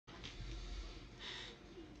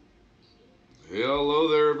Hello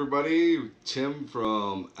there, everybody. Tim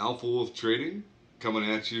from 8th-12th Trading coming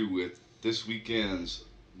at you with this weekend's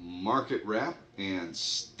market wrap and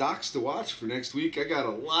stocks to watch for next week. I got a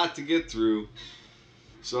lot to get through,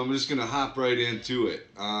 so I'm just going to hop right into it.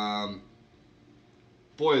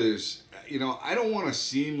 Boy, I don't want to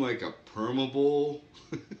seem like a permabull,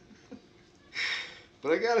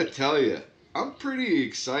 but I got to tell you, I'm pretty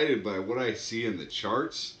excited by what I see in the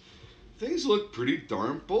charts. Things look pretty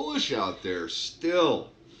darn bullish out there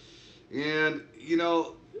still. And,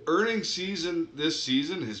 earnings season this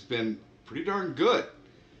season has been pretty darn good.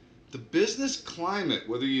 The business climate,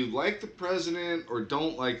 whether you like the president or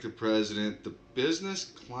don't like the president, the business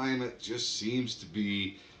climate just seems to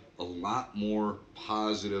be a lot more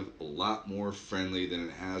positive, a lot more friendly than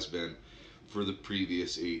it has been for the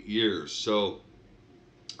previous 8 years. So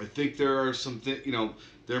I think there are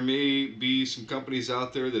there may be some companies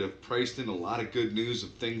out there that have priced in a lot of good news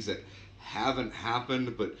of things that haven't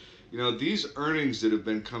happened, but these earnings that have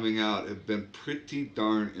been coming out have been pretty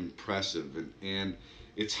darn impressive, and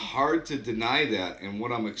it's hard to deny that. And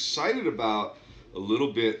what I'm excited about a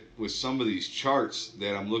little bit with some of these charts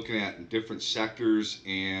that I'm looking at in different sectors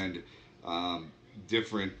and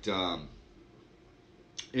different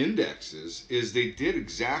indexes is they did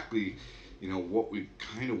exactly what we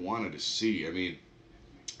kind of wanted to see. I mean,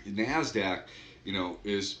 the Nasdaq,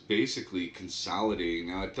 is basically consolidating.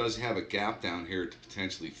 Now it does have a gap down here to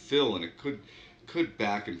potentially fill, and it could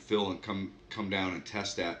back and fill and come down and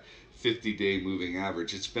test that 50-day moving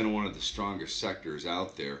average. It's been one of the strongest sectors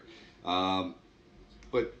out there,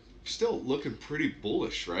 but still looking pretty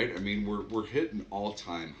bullish, right? I mean, we're hitting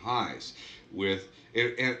all-time highs with.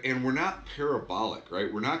 And we're not parabolic,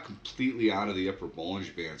 right? We're not completely out of the upper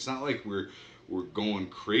Bollinger Band. It's not like we're going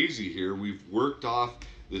crazy here. We've worked off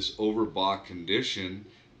this overbought condition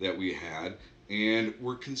that we had, and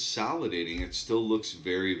we're consolidating. It still looks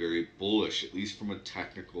very, very bullish, at least from a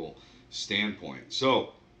technical standpoint.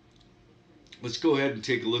 So let's go ahead and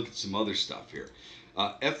take a look at some other stuff here.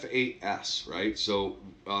 FAS, right? So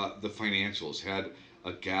the financials had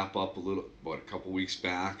a gap up a couple weeks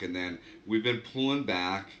back, and then we've been pulling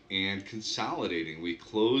back and consolidating. We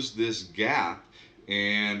closed this gap,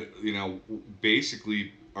 and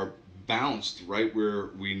basically are bounced right where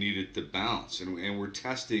we needed to bounce, and we're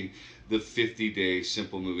testing the 50-day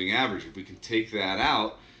simple moving average. If we can take that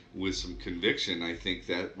out with some conviction, I think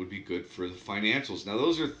that would be good for the financials. Now,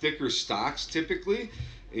 those are thicker stocks typically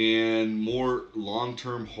and more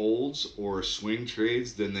long-term holds or swing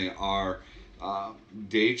trades than they are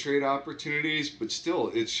day trade opportunities, but still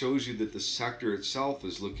it shows you that the sector itself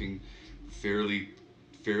is looking fairly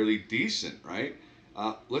decent, right?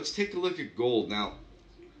 Let's take a look at gold. Now,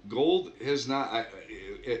 gold has not,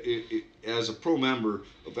 as a pro member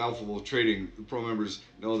of 8th-12th Trading, the pro members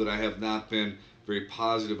know that I have not been very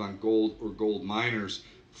positive on gold or gold miners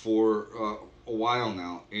for a while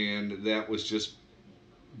now, and that was just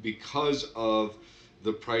because of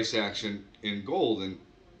the price action in gold.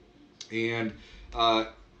 And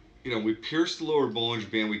we pierced the lower Bollinger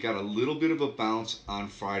Band. We got a little bit of a bounce on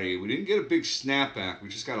Friday. We didn't get a big snapback. We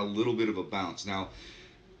just got a little bit of a bounce. Now,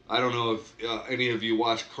 I don't know if any of you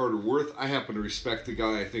watch Carter Worth. I happen to respect the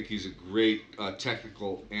guy. I think he's a great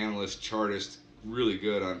technical analyst, chartist, really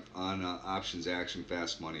good on options, action,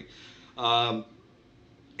 fast money. And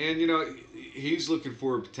he's looking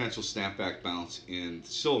for a potential snapback bounce in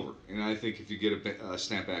silver. And I think if you get a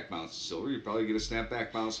snapback bounce in silver, you probably get a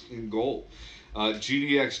snapback bounce in gold.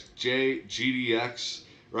 GDX,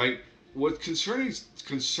 right? What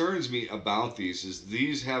concerns me about these is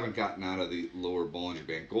these haven't gotten out of the lower Bollinger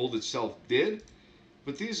Band. Gold itself did,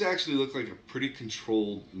 but these actually look like a pretty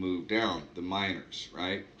controlled move down. The miners,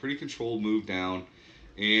 right? Pretty controlled move down.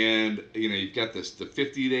 And you've got the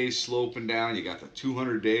 50-day sloping down. You got the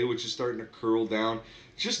 200-day, which is starting to curl down.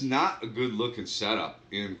 Just not a good looking setup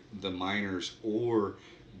in the miners or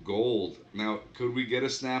gold. Now, could we get a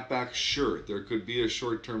snapback? Sure, there could be a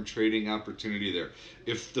short-term trading opportunity there.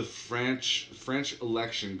 If the French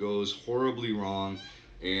election goes horribly wrong,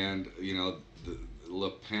 and Le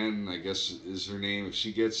Pen, I guess is her name, if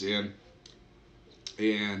she gets in,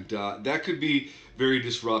 and that could be very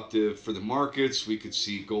disruptive for the markets. We could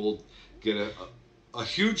see gold get a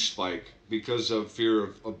huge spike because of fear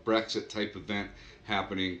of a Brexit type event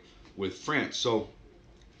happening with France. So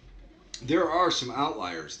there are some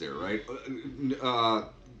outliers there, right?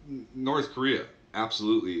 North Korea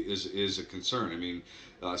absolutely is a concern. I mean,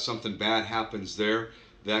 something bad happens there,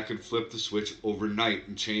 that could flip the switch overnight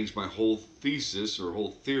and change my whole thesis or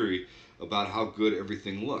whole theory about how good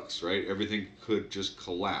everything looks, right? Everything could just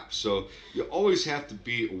collapse. So you always have to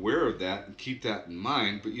be aware of that and keep that in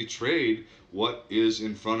mind, but you trade what is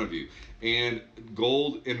in front of you. And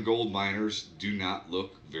gold and gold miners do not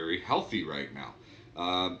look very healthy right now.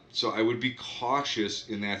 So I would be cautious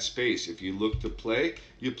in that space. If you look to play,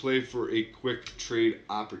 you play for a quick trade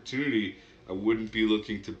opportunity. I wouldn't be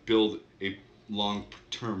looking to build a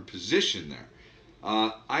long-term position there.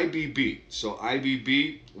 IBB. So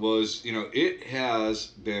IBB was, it has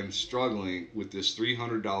been struggling with this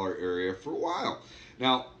 $300 area for a while.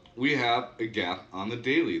 Now, we have a gap on the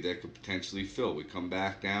daily that could potentially fill. We come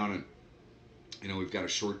back down and we've got a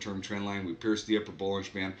short-term trend line. We pierced the upper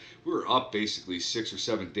Bollinger Band. We were up basically 6 or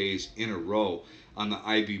 7 days in a row on the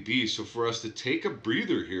IBB. So for us to take a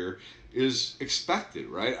breather here is expected,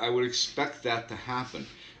 right? I would expect that to happen.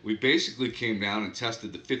 We basically came down and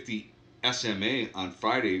tested the 50 SMA on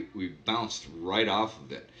Friday. We bounced right off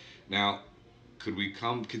of it. Now, could we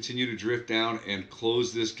continue to drift down and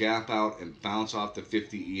close this gap out and bounce off the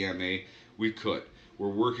 50 EMA? We could. We're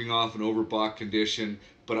working off an overbought condition,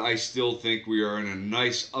 but I still think we are in a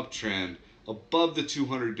nice uptrend above the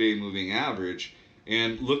 200-day moving average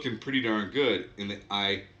and looking pretty darn good in the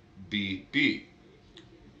IBB.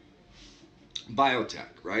 Biotech,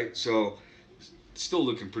 right? So still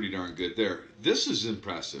looking pretty darn good there. This is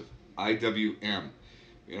impressive. IWM.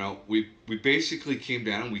 We basically came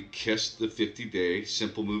down and we kissed the 50-day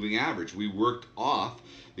simple moving average. We worked off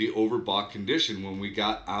the overbought condition when we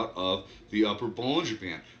got out of the upper Bollinger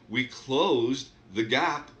Band. We closed the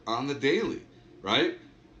gap on the daily, right?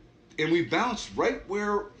 And we bounced right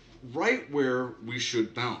where we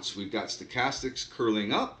should bounce. We've got stochastics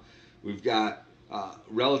curling up. We've got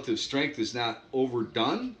relative strength is not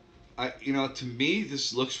overdone. To me,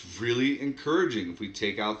 this looks really encouraging. If we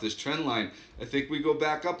take out this trend line, I think we go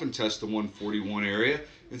back up and test the 141 area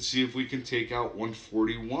and see if we can take out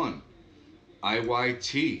 141.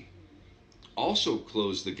 IYT also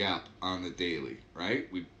closed the gap on the daily, right?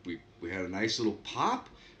 We had a nice little pop.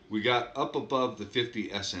 We got up above the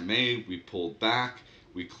 50 SMA. We pulled back.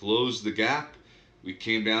 We closed the gap. We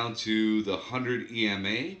came down to the 100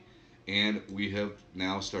 EMA, and we have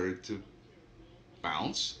now started to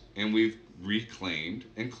bounce, and we've reclaimed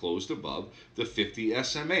and closed above the 50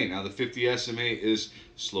 SMA. Now the 50 SMA is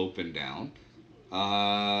sloping down,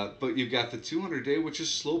 but you've got the 200-day, which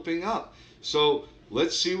is sloping up. So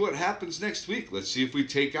let's see what happens next week. Let's see if we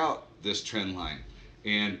take out this trend line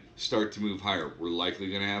and start to move higher. We're likely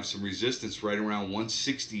going to have some resistance right around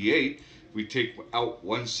 168. If we take out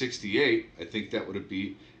 168, I think that would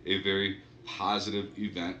be a very positive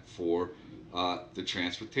event for the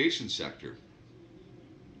transportation sector.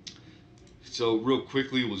 So real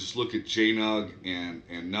quickly, we'll just look at JNUG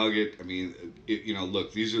and Nugget. I mean,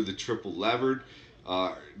 look, these are the triple levered.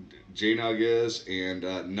 JNUG is, and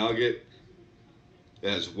Nugget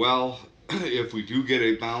as well. If we do get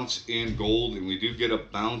a bounce in gold and we do get a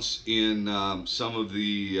bounce in some of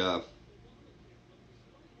the,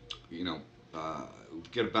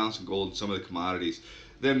 get a bounce in gold and some of the commodities,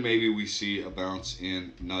 then maybe we see a bounce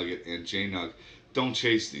in Nugget and JNUG. Don't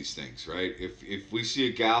chase these things, right? If we see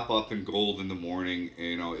a gap up in gold in the morning,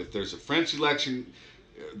 if there's a French election,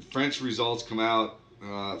 French results come out,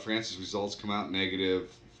 France's results come out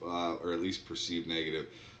negative, or at least perceived negative,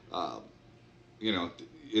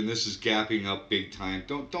 and this is gapping up big time.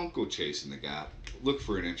 Don't go chasing the gap. Look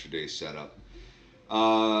for an intraday setup.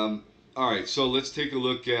 All right, so let's take a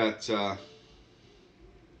look at a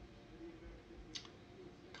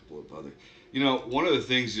couple of other. One of the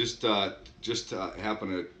things just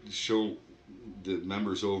happened to show the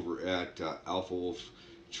members over at Alpha Wolf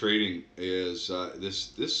Trading is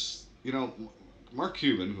this Mark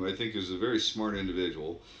Cuban, who I think is a very smart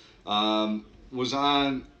individual, was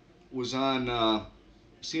on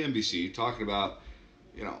CNBC talking about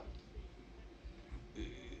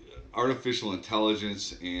artificial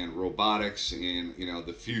intelligence and robotics and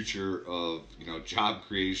the future of job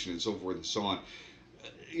creation and so forth and so on.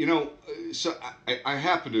 So I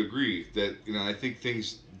happen to agree that I think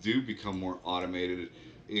things do become more automated,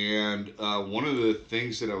 and one of the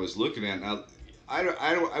things that I was looking at now,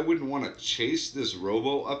 I wouldn't want to chase this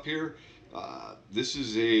robo up here. This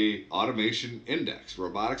is a automation index,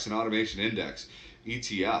 robotics and automation index,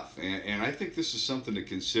 ETF, and I think this is something to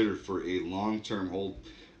consider for a long-term hold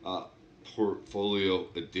portfolio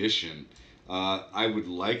addition. I would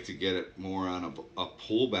like to get it more on a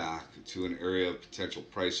pullback to an area of potential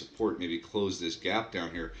price support, maybe close this gap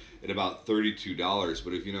down here at about $32.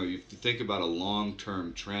 But if you think about a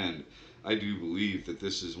long-term trend, I do believe that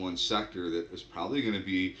this is one sector that is probably going to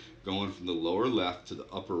be going from the lower left to the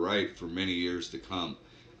upper right for many years to come.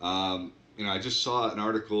 I just saw an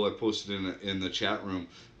article I posted in the chat room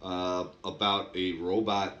about a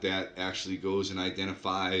robot that actually goes and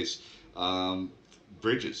identifies um,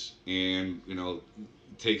 bridges, and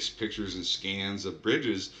takes pictures and scans of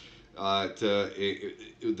bridges. And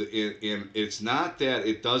it's not that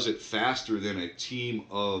it does it faster than a team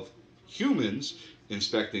of humans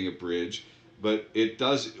inspecting a bridge, but it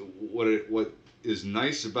does what is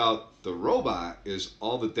nice about the robot is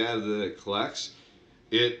all the data that it collects.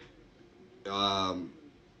 It um,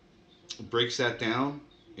 breaks that down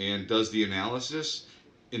and does the analysis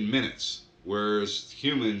in minutes, whereas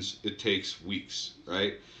humans it takes weeks,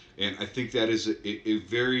 right? And I think that is a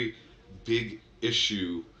very big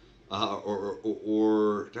issue,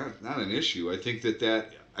 or not an issue. I think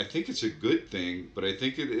it's a good thing, but I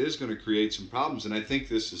think it is going to create some problems. And I think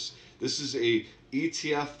this is a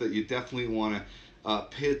ETF that you definitely want to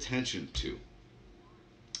pay attention to.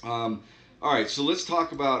 All right, so let's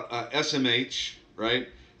talk about SMH, right?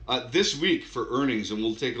 This week for earnings, and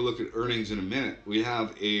we'll take a look at earnings in a minute. We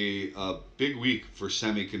have a big week for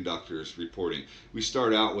semiconductors reporting. We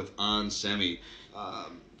start out with On Semi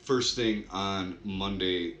first thing on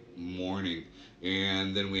Monday morning,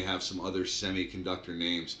 and then we have some other semiconductor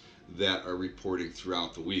names that are reporting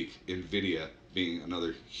throughout the week. Nvidia being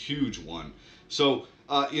another huge one. So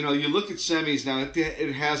you look at semis now.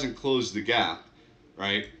 It hasn't closed the gap,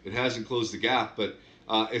 right? It hasn't closed the gap, but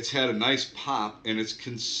it's had a nice pop and it's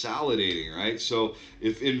consolidating, right? So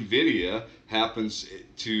if Nvidia happens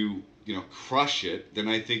to crush it, then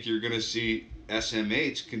I think you're going to see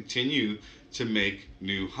SMH continue to make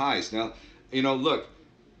new highs. Now, look,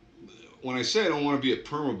 when I say I don't want to be a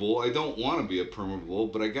perma bull, I don't want to be a perma bull,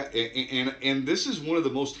 but I got and this is one of the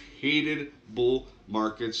most hated bull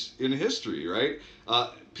markets in history, right?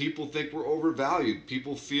 People think we're overvalued.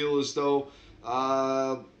 People feel as though,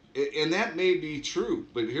 and that may be true,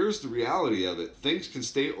 but here's the reality of it: things can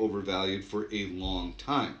stay overvalued for a long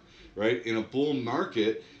time, right? In a bull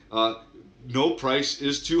market, no price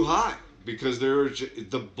is too high because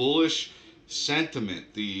the bullish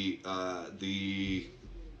sentiment, the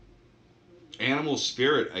animal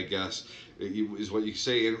spirit, I guess, is what you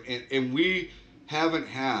say. And we haven't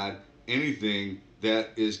had anything that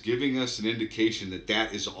is giving us an indication that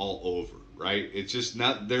that is all over, right? It's just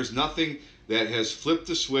not, there's nothing that has flipped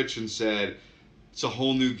the switch and said, it's a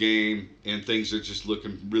whole new game and things are just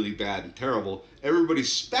looking really bad and terrible.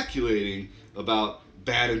 Everybody's speculating about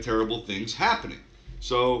bad and terrible things happening.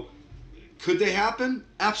 So could they happen?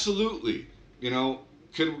 Absolutely.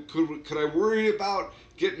 Could I worry about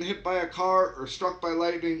getting hit by a car or struck by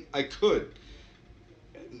lightning? I could.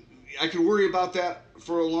 I could worry about that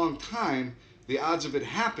for a long time. The odds of it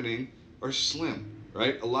happening are slim,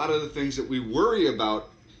 right? A lot of the things that we worry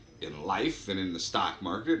about in life and in the stock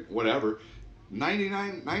market, whatever,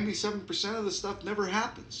 97% of the stuff never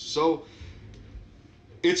happens. So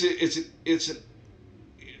it's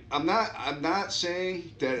I'm not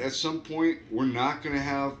saying that at some point we're not going to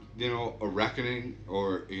have a reckoning,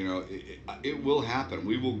 or it will happen.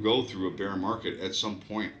 We will go through a bear market at some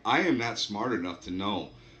point. I am not smart enough to know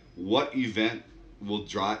what event will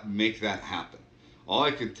make that happen. All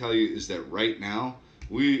I can tell you is that right now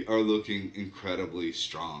we are looking incredibly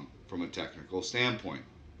strong from a technical standpoint.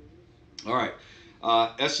 All right,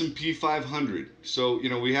 S&P 500. So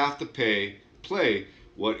we have to play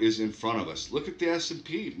what is in front of us. Look at the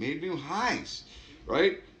S&P, made new highs,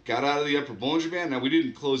 right? Got out of the upper Bollinger Band. Now we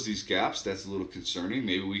didn't close these gaps. That's a little concerning.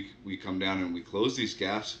 Maybe we come down and we close these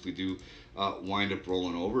gaps if we do wind up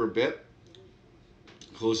rolling over a bit.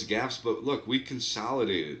 Close the gaps, but look, we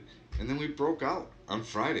consolidated and then we broke out on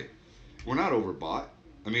Friday. We're not overbought.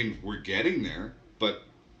 I mean, we're getting there, but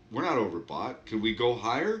we're not overbought. Could we go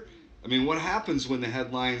higher? I mean, what happens when the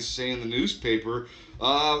headlines say in the newspaper,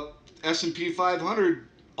 S&P 500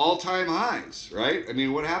 all-time highs, right? I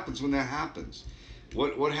mean, what happens when that happens?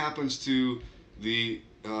 What happens to the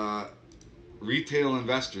retail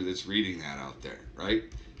investor that's reading that out there, right?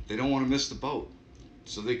 They don't want to miss the boat,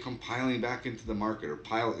 so they come piling back into the market or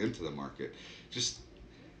pile into the market. Just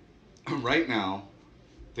right now,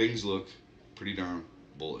 things look pretty darn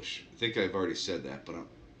bullish. I think I've already said that, but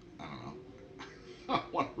I don't know. I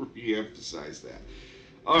want to re-emphasize that.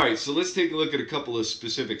 All right, so let's take a look at a couple of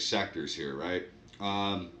specific sectors here, right?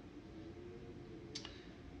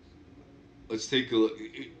 Let's take a look.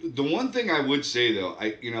 The one thing I would say though,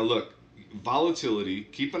 look, volatility.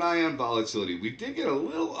 Keep an eye on volatility. We did get a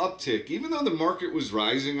little uptick, even though the market was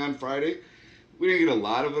rising on Friday. We didn't get a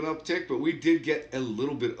lot of an uptick, but we did get a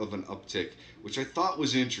little bit of an uptick, which I thought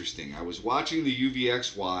was interesting. I was watching the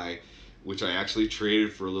UVXY, which I actually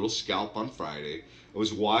traded for a little scalp on Friday. I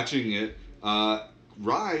was watching it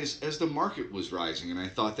rise as the market was rising, and I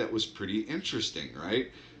thought that was pretty interesting, right?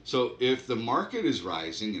 So if the market is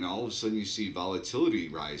rising and all of a sudden you see volatility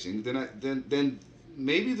rising, then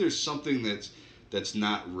maybe there's something that's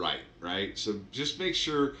not right, right? So just make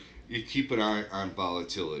sure you keep an eye on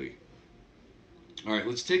volatility. All right,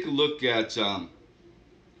 let's take a look at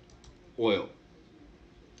oil.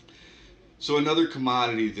 So another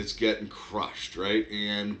commodity that's getting crushed, right?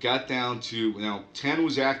 And got down to, now 10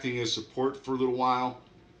 was acting as support for a little while.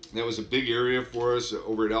 That was a big area for us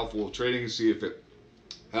over at Alpha Wolf Trading to see if it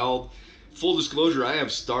held. Full disclosure, I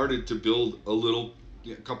have started to build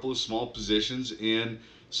a couple of small positions in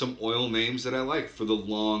some oil names that I like for the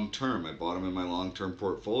long term. I bought them in my long term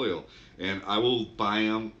portfolio, and I will buy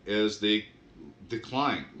them as they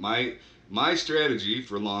decline. My strategy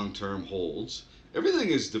for long term holds. Everything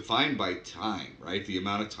is defined by time, right? The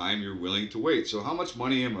amount of time you're willing to wait. So how much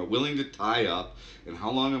money am I willing to tie up, and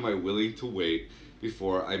how long am I willing to wait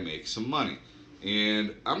before I make some money?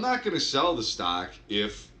 And I'm not going to sell the stock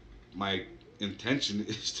if my intention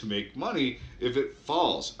is to make money. If it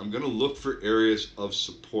falls, I'm going to look for areas of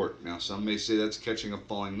support. Now, some may say that's catching a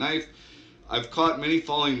falling knife. I've caught many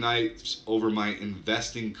falling knives over my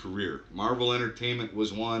investing career. Marvel Entertainment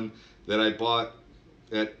was one that I bought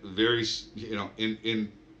at very,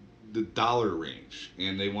 in the dollar range,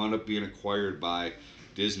 and they wound up being acquired by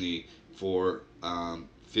Disney for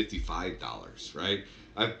 $55, right?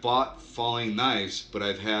 I've bought falling knives, but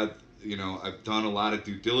I've done a lot of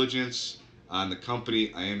due diligence on the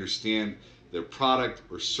company. I understand their product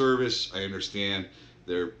or service. I understand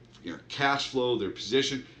their cash flow, their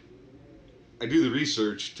position. I do the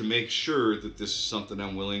research to make sure that this is something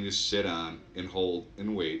I'm willing to sit on and hold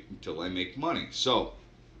and wait until I make money. So,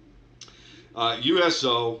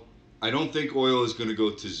 USO, I don't think oil is going to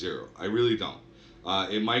go to zero. I really don't.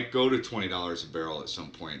 It might go to $20 a barrel at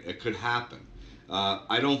some point. It could happen.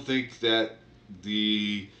 I don't think that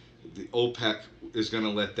the OPEC is going to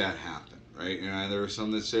let that happen, right? And there are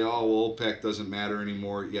some that say, oh, well, OPEC doesn't matter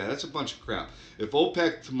anymore. Yeah, that's a bunch of crap. If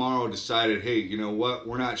OPEC tomorrow decided, hey, you know what,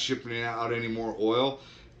 we're not shipping out any more oil,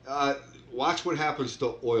 watch what happens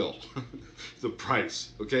to oil, the price,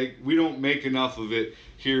 okay? We don't make enough of it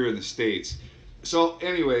here in the States. So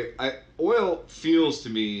anyway, oil feels to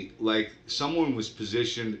me like someone was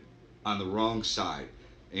positioned on the wrong side.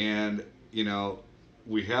 And,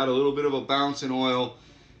 we had a little bit of a bounce in oil,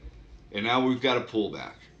 and now we've got a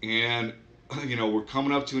pullback. And, we're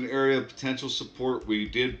coming up to an area of potential support. We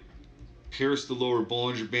did pierce the lower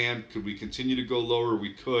Bollinger Band. Could we continue to go lower?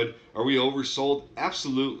 We could. Are we oversold?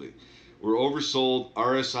 Absolutely. We're oversold.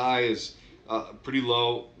 RSI is pretty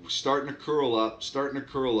low. We're starting to curl up.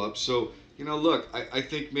 So, look, I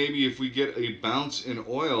think maybe if we get a bounce in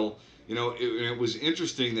oil, it was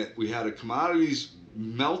interesting that we had a commodities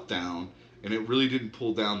meltdown and it really didn't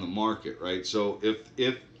pull down the market, right? So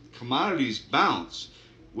if commodities bounce,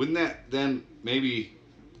 wouldn't that then maybe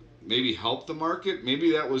help the market?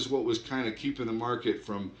 Maybe that was what was kind of keeping the market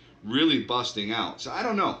from really busting out. So I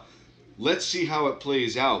don't know. Let's see how it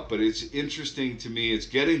plays out, but it's interesting to me. It's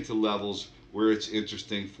getting to levels where it's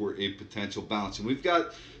interesting for a potential bounce. And we've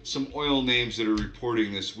got some oil names that are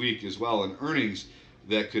reporting this week as well, and earnings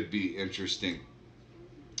that could be interesting.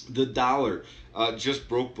 The dollar just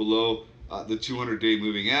broke below the 200-day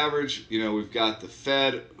moving average. We've got the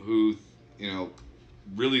Fed, who,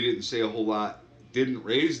 really didn't say a whole lot, didn't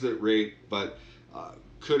raise the rate, but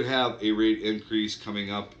could have a rate increase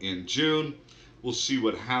coming up in June. We'll see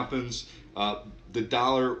what happens. The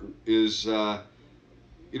dollar is,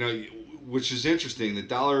 which is interesting. The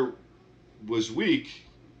dollar was weak,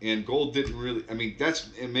 and gold didn't really.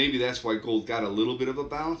 Maybe that's why gold got a little bit of a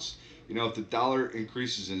bounce. If the dollar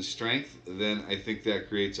increases in strength, then I think that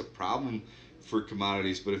creates a problem for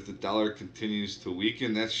commodities. But if the dollar continues to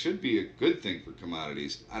weaken, that should be a good thing for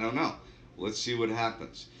commodities. I don't know. Let's see what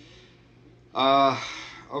happens.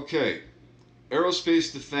 Okay,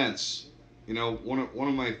 aerospace defense. One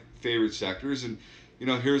of my favorite sectors, and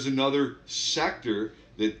here's another sector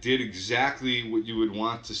that did exactly what you would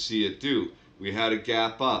want to see it do. We had a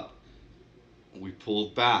gap up. We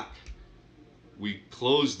pulled back. We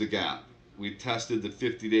closed the gap. We tested the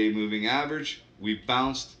 50-day moving average. We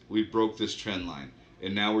bounced. We broke this trend line.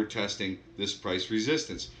 And now we're testing this price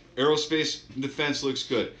resistance. Aerospace and defense looks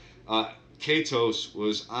good. Katos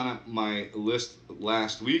was on my list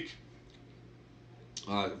last week.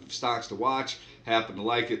 Stocks to watch. Happened to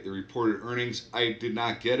like it. They reported earnings. I did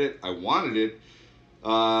not get it. I wanted it.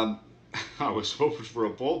 I was hoping for a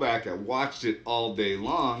pullback. I watched it all day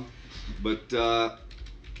long, but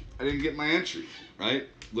I didn't get my entry, right?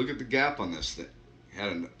 Look at the gap on this thing.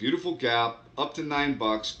 Had a beautiful gap up to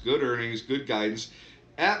 $9. Good earnings, good guidance.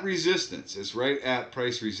 At resistance, it's right at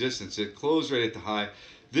price resistance. It closed right at the high.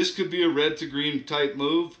 This could be a red to green type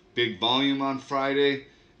move. Big volume on Friday.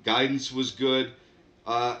 Guidance was good.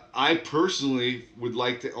 I personally would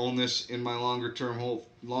like to own this in my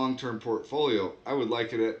long term portfolio. I would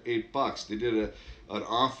like it at $8. They did an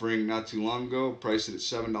offering not too long ago, priced it at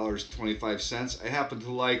 $7.25. I happen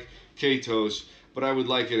to like Kato's, but I would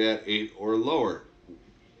like it at 8 or lower.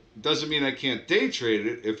 Doesn't mean I can't day trade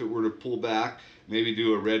it if it were to pull back, maybe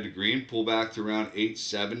do a red to green, pull back to around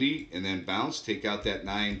 870 and then bounce, take out that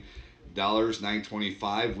 $9,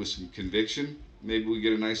 925 with some conviction. Maybe we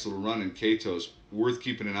get a nice little run in Kato's. Worth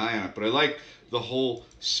keeping an eye on it. But I like the whole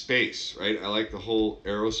space, right? I like the whole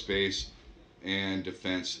aerospace and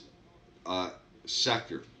defense uh,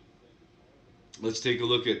 sector. Let's take a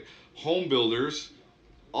look at home builders.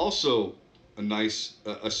 Also,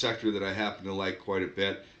 a sector that I happen to like quite a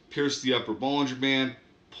bit. Pierced the upper Bollinger Band,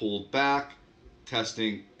 pulled back,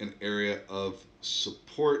 testing an area of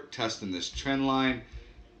support, testing this trend line,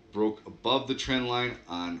 broke above the trend line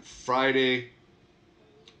on Friday.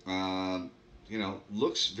 Um,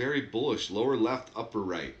 looks very bullish. Lower left, upper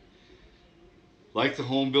right. Like the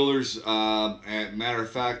home builders. Matter of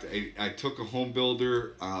fact, I took a home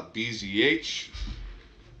builder, BZH,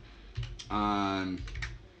 on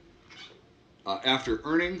after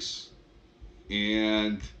earnings,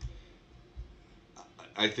 and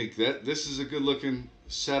I think that this is a good looking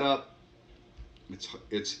setup.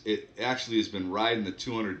 It actually has been riding the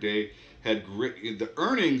 200-day. Had great the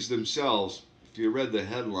earnings themselves. If you read the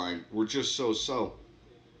headline, were just so.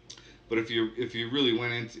 But if you really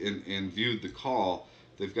went in and viewed the call,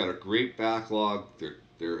 they've got a great backlog.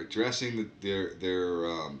 They're addressing their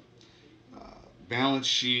balance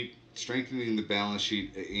sheet, strengthening the balance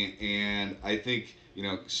sheet, and I think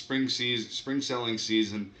spring selling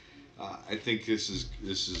season. I think this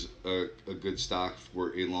is a good stock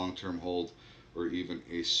for a long term hold or even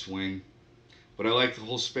a swing. But I like the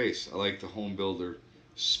whole space. I like the home builder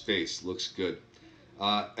space. Looks good.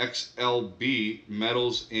 XLB,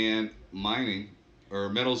 metals and mining, or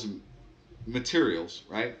metals and materials,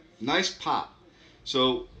 right? Nice pop.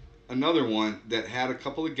 So another one that had a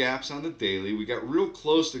couple of gaps on the daily. We got real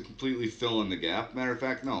close to completely filling the gap. Matter of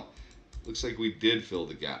fact, no. Looks like we did fill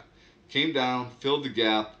the gap. Came down, filled the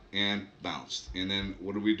gap, and bounced. And then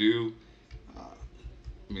what do we do? Uh,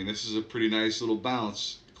 this is a pretty nice little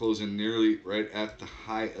bounce, closing nearly right at the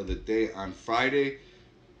high of the day on Friday.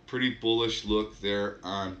 Pretty bullish look there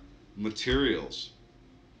on materials.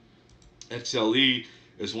 XLE,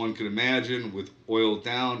 as one could imagine, with oil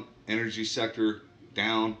down, energy sector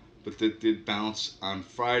down, but that did bounce on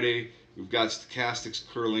Friday. We've got stochastics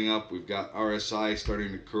curling up. We've got RSI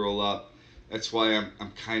starting to curl up. That's why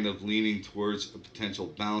I'm kind of leaning towards a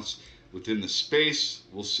potential bounce within the space.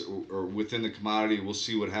 We'll see, or within the commodity. We'll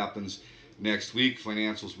see what happens next week.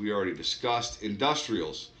 Financials we already discussed.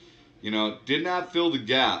 Industrials, did not fill the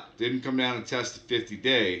gap. Didn't come down and test the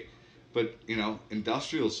 50-day. But,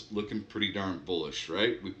 industrials looking pretty darn bullish,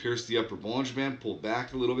 right? We pierced the upper Bollinger Band, pulled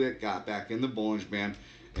back a little bit, got back in the Bollinger Band,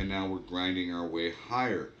 and now we're grinding our way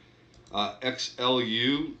higher.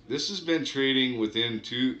 XLU, this has been trading within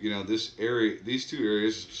these two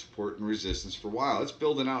areas of support and resistance for a while. It's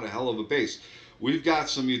building out a hell of a base. We've got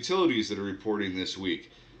some utilities that are reporting this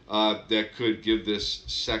week that could give this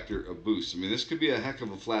sector a boost. This could be a heck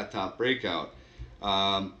of a flat top breakout.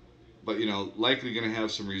 But likely going to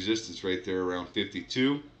have some resistance right there around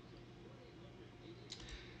 52.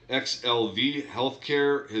 XLV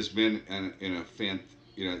healthcare has been in a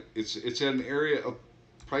it's at an area of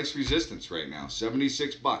price resistance right now.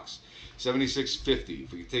 $76, 76.50.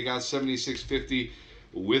 If we can take out 76.50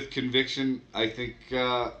 with conviction, I think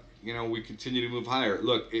we continue to move higher.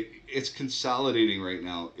 Look, it's consolidating right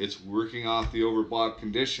now. It's working off the overbought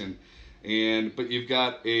condition, but you've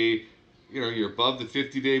got you're above the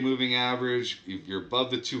 50-day moving average. You're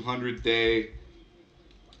above the 200-day.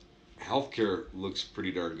 Healthcare looks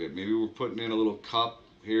pretty darn good. Maybe we're putting in a little cup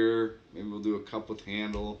here. Maybe we'll do a cup with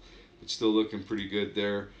handle. It's still looking pretty good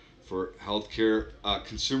there for healthcare.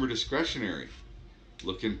 Consumer discretionary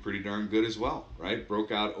looking pretty darn good as well, right?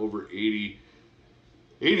 Broke out over 80.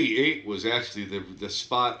 88 was actually the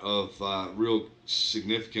spot of real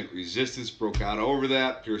significant resistance. Broke out over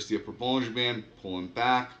that, pierced the upper Bollinger Band, pulling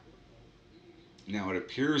back. Now it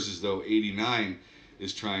appears as though 89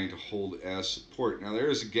 is trying to hold as support. Now there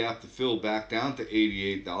is a gap to fill back down to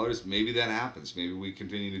 $88. Maybe that happens. Maybe we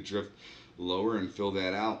continue to drift lower and fill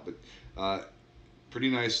that out. But pretty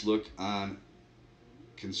nice look on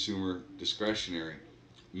consumer discretionary.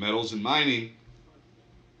 Metals and mining.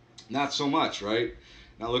 Not so much, right?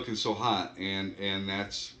 Not looking so hot, and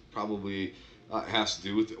that's probably has to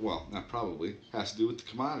do with well, not probably has to do with the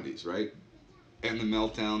commodities, right? And the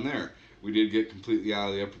meltdown there. We did get completely out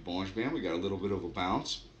of the upper Bollinger Band. We got a little bit of a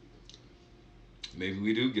bounce. Maybe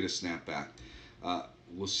we do get a snapback.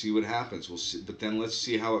 We'll see what happens. We'll see, but then let's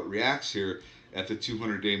see how it reacts here at the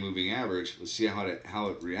 200-day moving average. Let's see how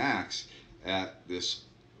it reacts at this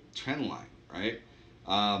trend line, right?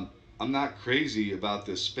 I'm not crazy about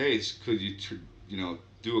this space. Could you,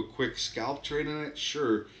 do a quick scalp trade on it?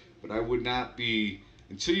 Sure, but I would not be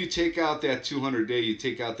until you take out that 200-day. You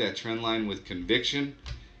take out that trend line with conviction.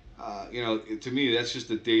 To me, that's just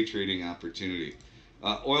a day trading opportunity.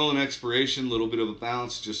 Oil and exploration, a little bit of a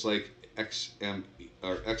bounce, just like XM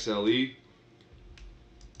or XLE,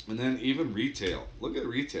 and then even retail. Look at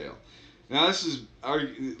retail. Now this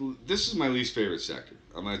is my least favorite sector.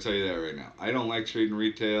 I'm going to tell you that right now. I don't like trading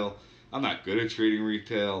retail. I'm not good at trading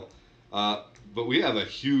retail. Uh, but we have a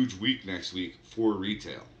huge week next week for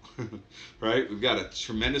retail, right? We've got a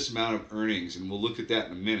tremendous amount of earnings, and we'll look at that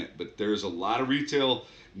in a minute. But there's a lot of retail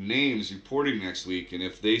names reporting next week, and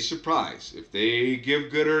if they surprise, if they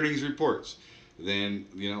give good earnings reports, then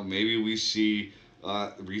maybe we see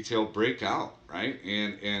retail break out, right?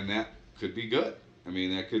 And that could be good. I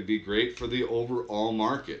mean, that could be great for the overall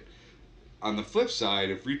market. On the flip side,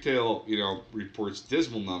 if retail, reports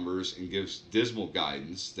dismal numbers and gives dismal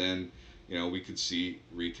guidance, then we could see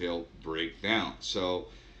retail break down. So,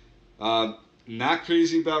 not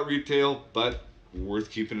crazy about retail, but worth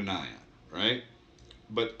keeping an eye on, right?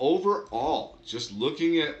 But overall, just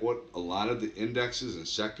looking at what a lot of the indexes and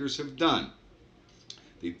sectors have done,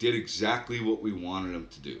 they did exactly what we wanted them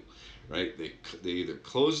to do, right? They either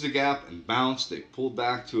closed the gap and bounced, they pulled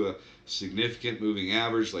back to a significant moving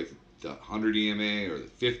average like the 100 EMA or the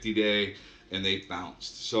 50-day, and they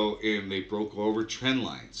bounced. So, and they broke over trend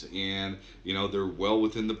lines, and they're well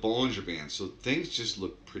within the Bollinger Band. So things just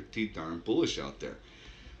look pretty darn bullish out there.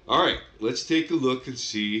 All right, let's take a look and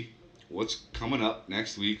see what's coming up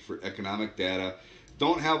next week for economic data.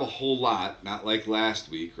 Don't have a whole lot, not like last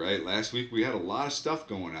week, right? Last week we had a lot of stuff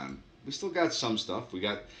going on. We still got some stuff. We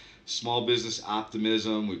got small business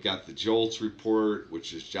optimism. We've got the JOLTS report,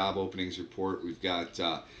 which is job openings report. We've got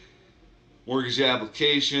mortgage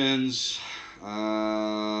applications,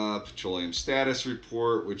 petroleum status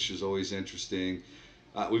report, which is always interesting.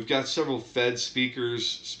 We've got several Fed speakers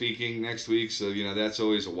speaking next week, so that's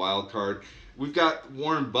always a wild card. We've got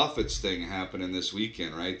Warren Buffett's thing happening this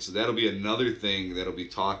weekend, right? So that'll be another thing that'll be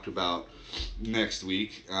talked about next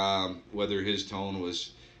week, whether his tone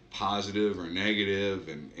was positive or negative,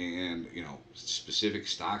 and specific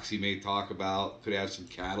stocks he may talk about could have some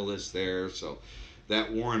catalysts there. So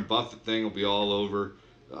that Warren Buffett thing will be all over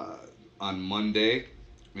on Monday,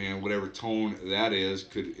 and whatever tone that is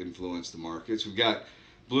could influence the markets. We've got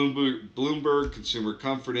Bloomberg Consumer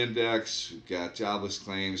Comfort Index. We've got jobless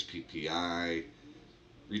claims, PPI,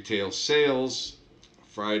 retail sales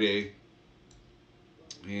Friday,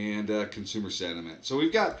 and consumer sentiment. So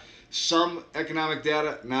we've got some economic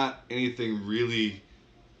data, not anything really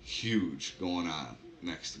huge going on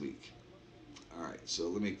next week. All right, so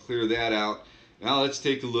let me clear that out. Now let's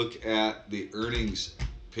take a look at the earnings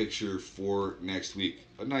picture for next week.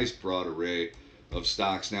 A nice broad array of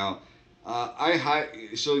stocks. Now,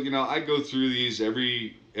 I go through these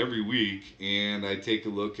every week, and I take a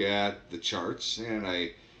look at the charts, and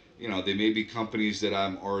they may be companies that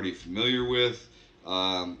I'm already familiar with,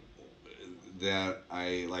 that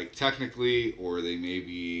I like technically, or they may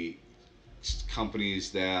be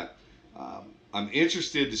companies that I'm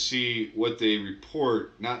interested to see what they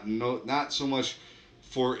report. Not so much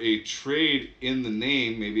for a trade in the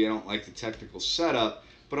name. Maybe I don't like the technical setup,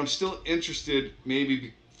 but I'm still interested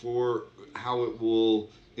maybe for how it will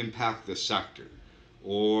impact the sector,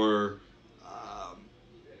 or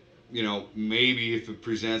maybe if it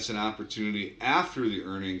presents an opportunity after the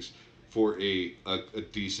earnings for a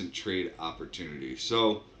decent trade opportunity.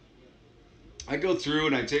 So I go through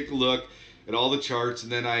and I take a look at all the charts,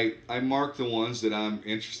 and then I mark the ones that I'm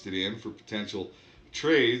interested in for potential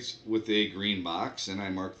trades with a green box, and I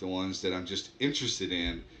mark the ones that I'm just interested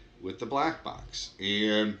in with the black box.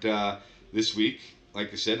 And this week,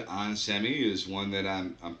 like I said, on semi is one that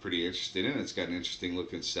I'm pretty interested in. It's got an interesting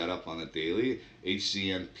looking setup on the daily.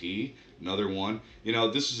 HCMP, another one.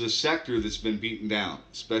 This is a sector that's been beaten down.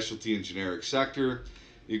 Specialty and generic sector.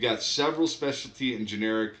 You've got several specialty and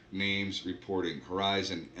generic names reporting.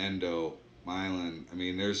 Horizon, Endo, Mylan. I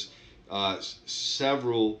mean, there's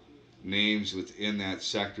several names within that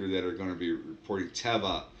sector that are going to be reporting.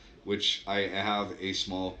 Teva, which I have a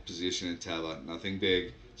small position in Teva. Nothing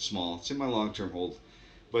big, small. It's in my long-term hold.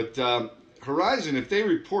 But Horizon, if they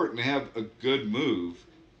report and have a good move,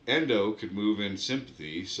 Endo could move in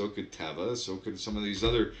sympathy. So could Teva. So could some of these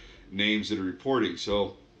other names that are reporting.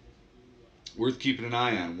 So worth keeping an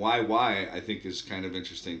eye on. YY I think is kind of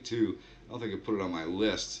interesting too. I don't think I put it on my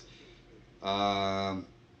list. I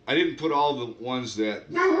didn't put all the ones that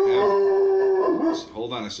have.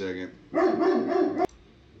 Hold on a second.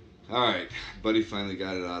 All right, buddy finally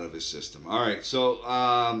got it out of his system. All right,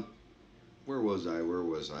 so where was I? Where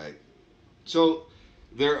was I? So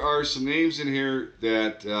there are some names in here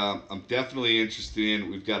that I'm definitely interested in.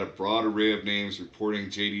 We've got a broad array of names reporting: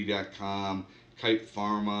 JD.com, Kite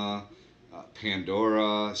Pharma,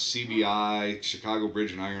 Pandora, CBI, Chicago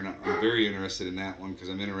Bridge and Iron. I'm very interested in that one because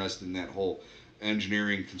I'm interested in that whole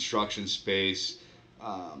engineering construction space.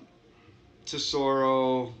 Um,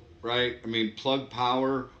 Tesoro, right? I mean, Plug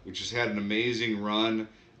Power, which has had an amazing run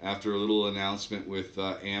after a little announcement with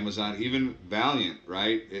Amazon. Even Valiant,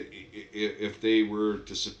 right? If they were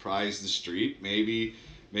to surprise the street, maybe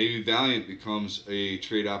Valiant becomes a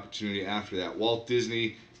trade opportunity after that. Walt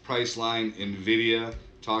Disney, Priceline, Nvidia,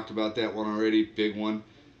 talked about that one already, big one.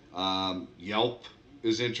 Yelp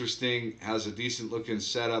is interesting, has a decent looking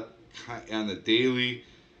setup on the daily.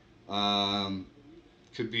 Um,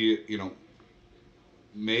 could be,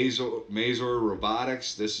 Mazor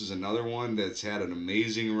Robotics. This is another one that's had an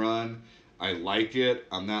amazing run. I like it.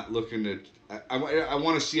 I'm not looking to. I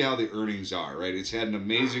want to see how the earnings are, right? It's had an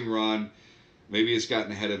amazing run. Maybe it's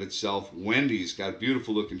gotten ahead of itself. Wendy's got a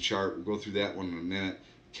beautiful looking chart. We'll go through that one in a minute.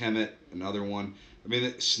 Kemet, another one. I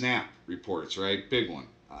mean, Snap reports, right? Big one.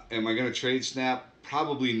 Am I going to trade Snap?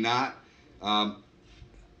 Probably not. Um,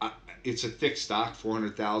 it's a thick stock,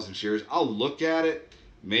 400,000 shares. I'll look at it.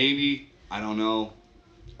 Maybe. I don't know.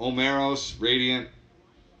 Omeros, Radiant,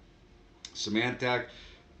 Symantec,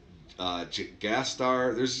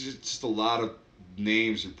 Gastar. There's just a lot of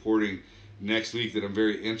names reporting next week that I'm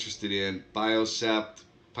very interested in. Biocept,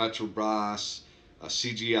 Petrobras,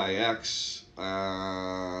 CGIX.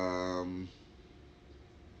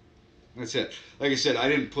 That's it. Like I said, I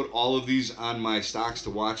didn't put all of these on my stocks to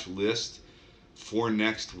watch list for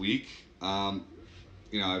next week.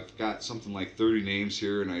 I've got something like 30 names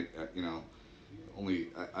here, and I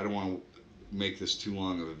don't want to make this too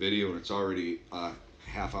long of a video, and it's already a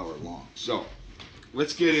half hour long. So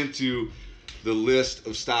let's get into the list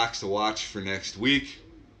of stocks to watch for next week.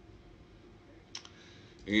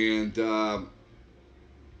 And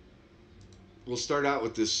we'll start out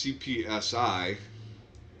with this CPSI.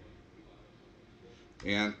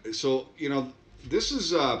 And so, this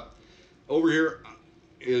is over here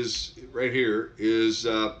is right here is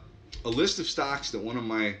a list of stocks that one of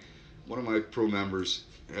my pro members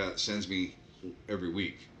sends me every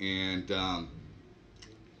week, and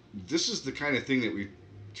this is the kind of thing that we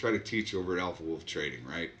try to teach over at Alpha Wolf Trading.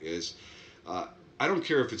 Right? Is I don't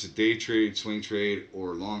care if it's a day trade, swing trade,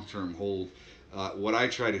 or long-term hold. What I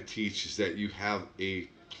try to teach is that you have a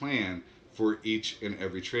plan for each and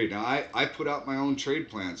every trade. Now, I put out my own trade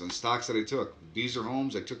plans on stocks that I took. Beazer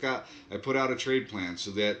Homes, I put out a trade plan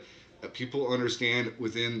so that people understand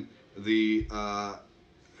within the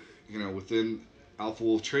within Alpha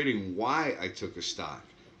Wolf Trading why I took a stock,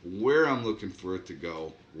 where I'm looking for it to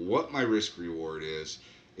go, what my risk reward is,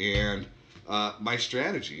 and my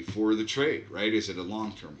strategy for the trade. Right? Is it a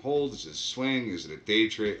long-term hold? Is it a swing? Is it a day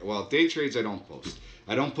trade? Well, day trades I don't post.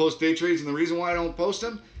 I don't post day trades, and the reason why I don't post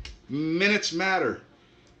them, minutes matter.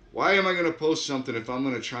 Why am I going to post something if I'm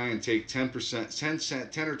going to try and take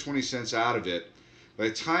 10% 10 or 20 cents out of it? By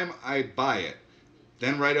the time I buy it,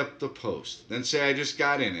 then write up the post, then say I just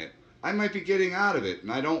got in it, I might be getting out of it,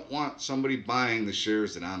 and I don't want somebody buying the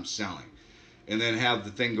shares that I'm selling, and then have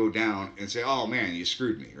the thing go down and say, "Oh man, you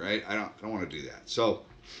screwed me," right? I don't want to do that. So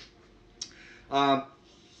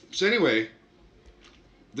anyway,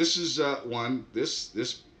 this is one.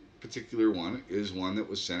 This particular one is one that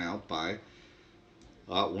was sent out by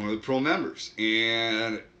one of the pro members,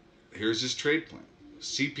 and here's his trade plan.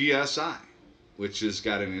 CPSI, which has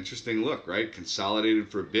got an interesting look, right? Consolidated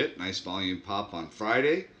for a bit, nice volume pop on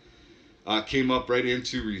Friday. Came up right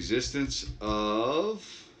into resistance of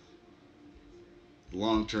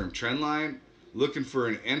long-term trend line. Looking for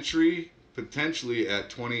an entry potentially at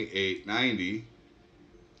 28.90,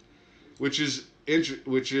 which is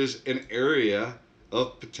an area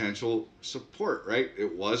of potential support, right?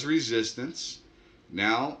 It was resistance.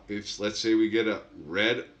 Now, if let's say we get a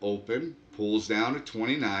red open, pulls down to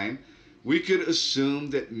 29, we could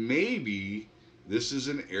assume that maybe this is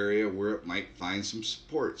an area where it might find some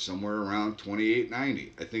support somewhere around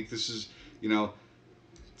 28.90. I think this is,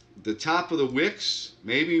 the top of the wicks.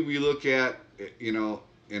 Maybe we look at,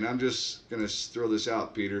 and I'm just going to throw this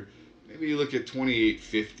out, Peter. Maybe you look at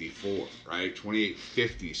 28.54, right?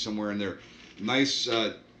 28.50, somewhere in there. Nice,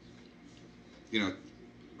 you know,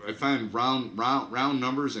 I find round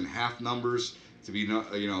numbers and half numbers to be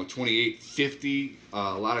 28.50.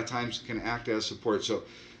 A lot of times can act as support. So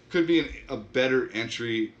could be a better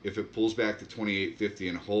entry if it pulls back to 28.50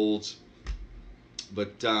 and holds.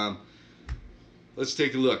 But let's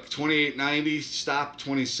take a look. 28.90, stop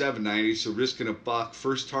 27.90. So risking a buck.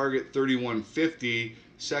 First target 31.50.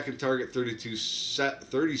 Second target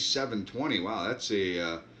 37.20. Wow, that's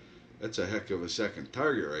a heck of a second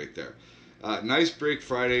target right there. Nice break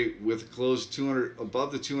Friday with a close 200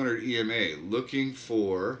 above the 200 EMA. Looking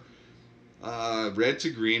for red to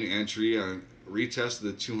green entry on retest of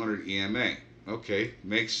the 200 EMA. Okay,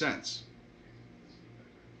 makes sense.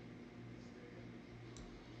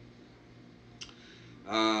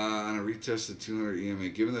 On a retest of 200 EMA,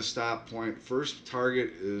 given the stop point, first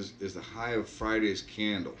target is the high of Friday's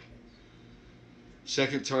candle.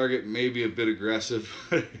 Second target may be a bit aggressive,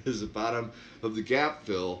 but is the bottom of the gap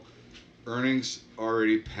fill. Earnings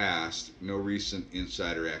already passed, no recent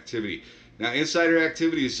insider activity. Now, insider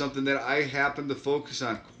activity is something that I happen to focus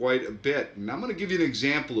on quite a bit, and I'm going to give you an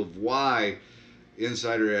example of why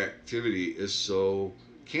insider activity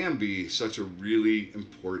can be such a really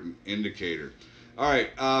important indicator. All right,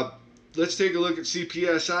 let's take a look at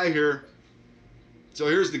CPSI here. So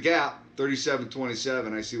here's the gap,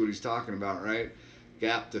 37.27. I see what he's talking about, right?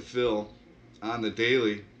 Gap to fill on the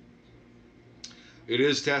daily. It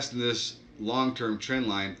is testing this long-term trend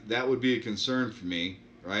line. That would be a concern for me,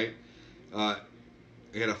 right? It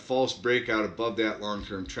had a false breakout above that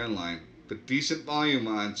long-term trend line, but decent volume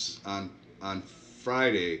on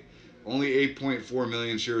Friday. Only 8.4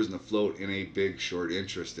 million shares in the float and a big short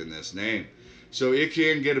interest in this name. So it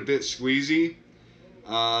can get a bit squeezy.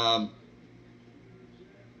 I'm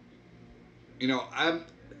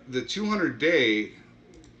the 200-day.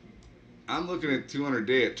 I'm looking at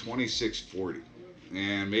 200-day at 26.40,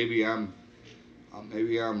 and maybe I'm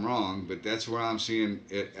wrong, but that's where I'm seeing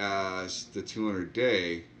it as the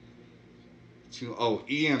 200-day.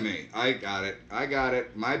 EMA. I got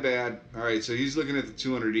it. My bad. All right, so he's looking at the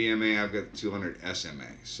 200 EMA. I've got the 200 SMA.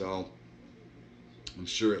 So I'm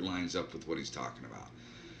sure it lines up with what he's talking about.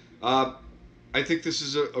 I think this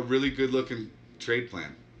is a really good looking trade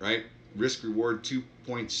plan, right? Risk reward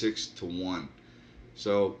 2.6 to 1.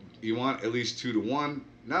 So you want at least 2 to 1.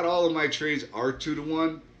 Not all of my trades are 2 to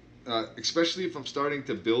 1, especially if I'm starting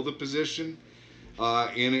to build a position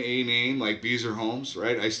in a name like Beezer Homes,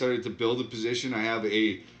 right? I started to build a position. I have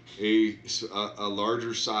a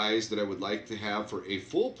larger size that I would like to have for a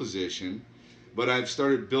full position, but I've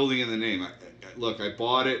started building in the name. Look, I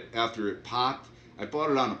bought it after it popped. I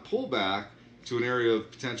bought it on a pullback to an area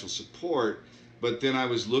of potential support, but then I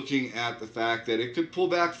was looking at the fact that it could pull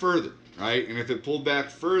back further, right? And if it pulled back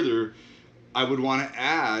further, I would want to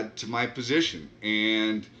add to my position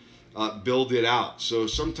and build it out. So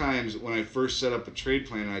sometimes when I first set up a trade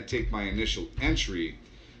plan and I take my initial entry,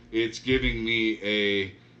 it's giving me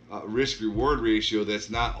a risk reward ratio that's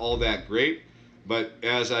not all that great. But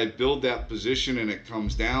as I build that position and it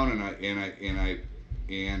comes down and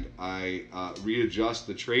I readjust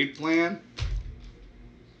the trade plan,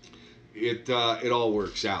 it all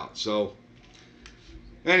works out. So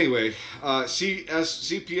anyway,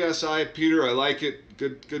 CPSI, Peter, I like it.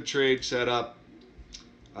 Good trade setup.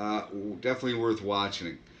 Definitely worth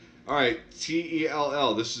watching. All right,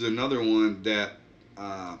 TELL. This is another one that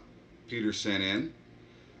Peter sent in.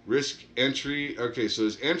 Risk entry. Okay, so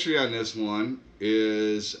his entry on this one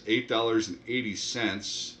is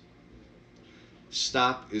 $8.80.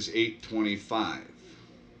 Stop is $8.25. All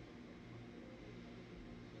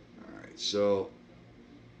right, so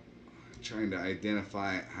I'm trying to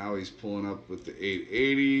identify how he's pulling up with the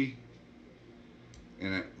 880,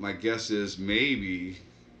 and my guess is maybe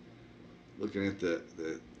looking at the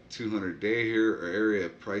 200-day here or area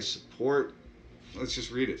of price support. Let's just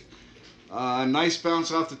read it. Nice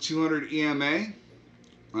bounce off the 200 EMA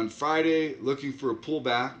on Friday, looking for a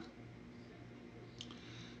pullback.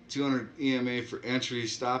 200 EMA for entry.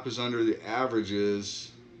 Stop is under the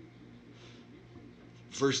averages.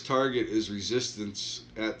 First target is resistance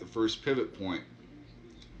at the first pivot point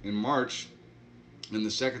in March, and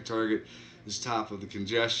the second target is top of the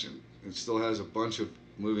congestion. It still has a bunch of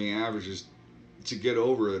moving averages to get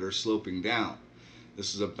over that are sloping down.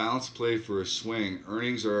 This is a bounce play for a swing.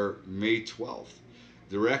 Earnings are May 12th.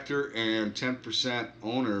 Director and 10%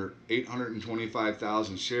 owner,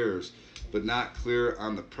 825,000 shares, but not clear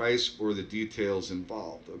on the price or the details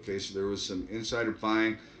involved. Okay, so there was some insider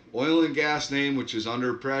buying. Oil and gas name, which is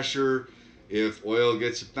under pressure. If oil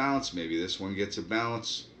gets a bounce, maybe this one gets a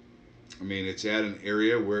bounce. I mean, it's at an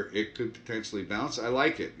area where it could potentially bounce. I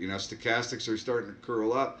like it. You know, stochastics are starting to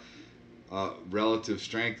curl up. Relative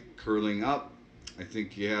strength curling up. I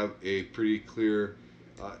think you have a pretty clear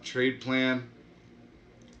trade plan.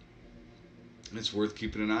 It's worth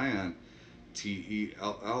keeping an eye on.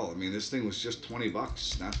 TELL. I mean, this thing was just 20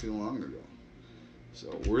 bucks not too long ago.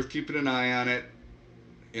 So worth keeping an eye on it.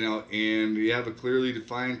 You know, and you have a clearly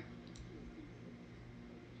defined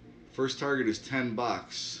first target is 10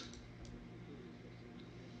 bucks.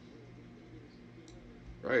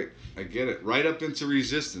 Right, I get it. Right up into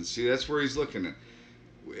resistance. See, that's where he's looking at.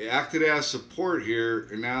 Acted as support here,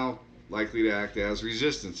 and now likely to act as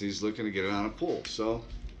resistance. He's looking to get it on a pull. So,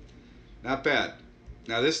 not bad.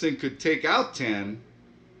 Now, this thing could take out 10.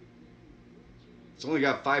 It's only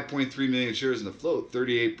got 5.3 million shares in the float,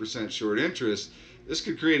 38% short interest. This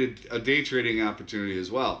could create a day trading opportunity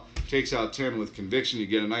as well. Takes out 10 with conviction. You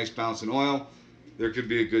get a nice bounce in oil. There could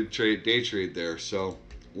be a good day trade there. So,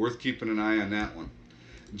 worth keeping an eye on that one.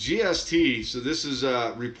 GST, so this is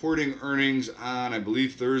reporting earnings on, I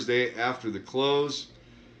believe, Thursday after the close.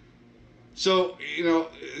 So, you know,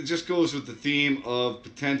 it just goes with the theme of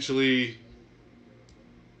potentially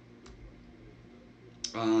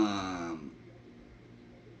so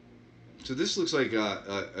this looks like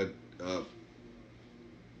a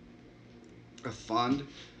fund.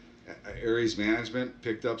 Ares Management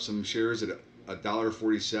picked up some shares at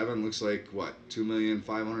 $1.47. Looks like what,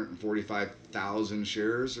 2,545,000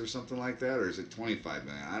 shares or something like that, or is it 25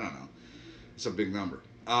 million? I don't know. It's a big number.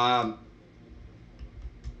 I'm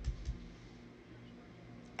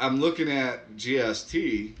looking at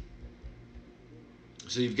GST.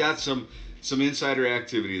 So you've got some insider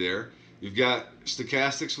activity there. You've got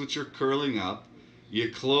stochastics, which are curling up.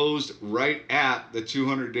 You closed right at the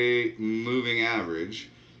 200-day moving average.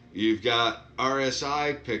 You've got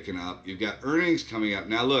RSI picking up. You've got earnings coming up.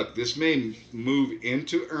 Now look, this may move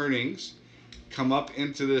into earnings, come up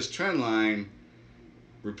into this trend line,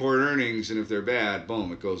 report earnings, and if they're bad,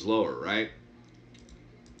 boom, it goes lower, right?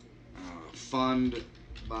 Fund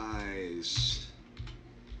buys.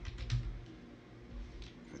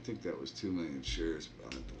 I think that was 2 million shares, but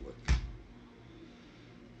I'll have to look.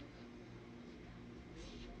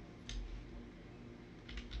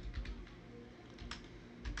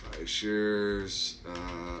 Buy shares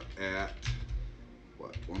at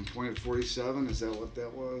what, 1.47? Is that what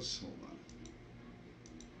that was? Hold on.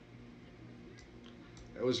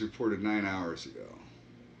 That was reported 9 hours ago.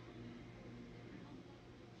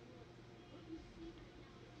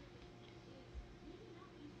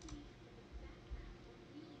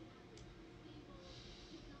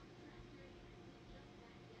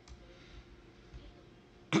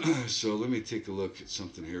 So let me take a look at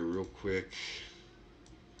something here real quick.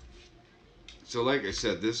 So like I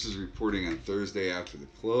said, this is reporting on Thursday after the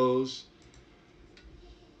close.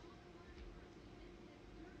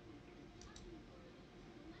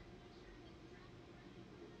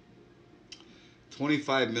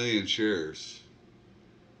 $25 million shares.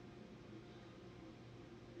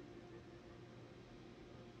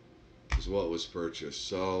 Is what was purchased.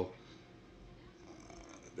 So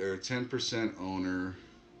they're a 10% owner.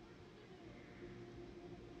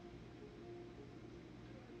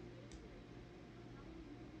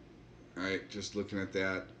 All right, just looking at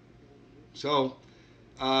that. So,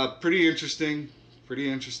 pretty interesting. Pretty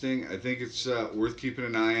interesting. I think it's worth keeping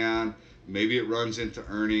an eye on. Maybe it runs into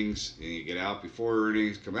earnings and you get out before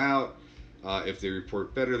earnings come out. If they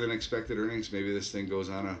report better than expected earnings, maybe this thing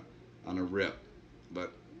goes on a rip.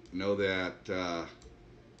 But know that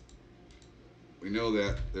we know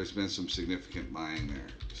that there's been some significant buying there.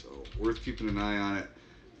 So worth keeping an eye on it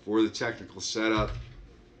for the technical setup.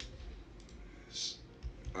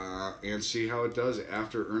 And see how it does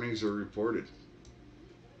after earnings are reported.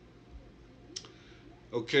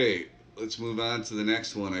 Okay, let's move on to the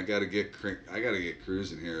next one. I gotta get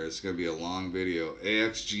cruising here. It's gonna be a long video.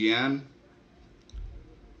 AXGN.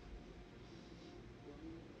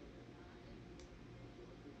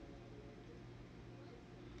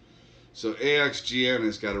 So AXGN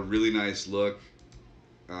has got a really nice look.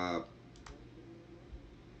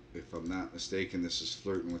 If I'm not mistaken, this is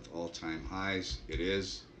flirting with all-time highs. It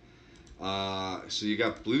is. So you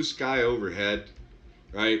got blue sky overhead,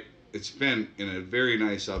 right? It's been in a very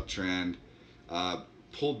nice uptrend.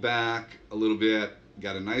 Pulled back a little bit.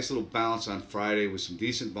 Got a nice little bounce on Friday with some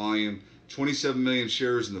decent volume. 27 million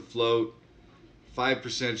shares in the float.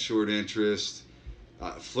 5% short interest.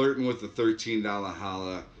 Flirting with the $13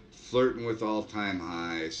 holla. Flirting with all-time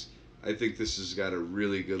highs. I think this has got a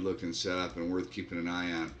really good looking setup and worth keeping an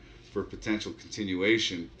eye on for potential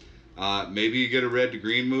continuation. Maybe you get a red to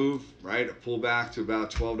green move, right? A pullback to about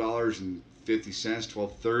 $12.50,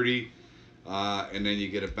 12.30, and then you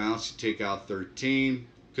get a bounce. You take out 13.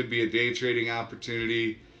 Could be a day trading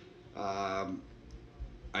opportunity. Um,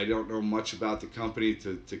 I don't know much about the company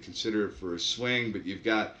to consider it for a swing, but you've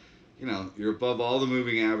got, you're above all the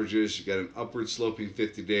moving averages. You've got an upward sloping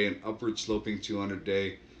 50-day, an upward sloping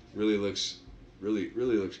 200-day. Really looks, really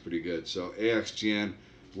looks pretty good. So AXGN,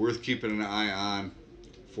 worth keeping an eye on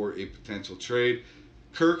for a potential trade.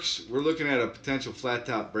 Kirk's, we're looking at a potential flat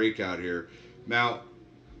top breakout here. Now,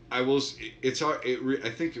 I will. It's hard. I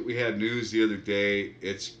think we had news the other day.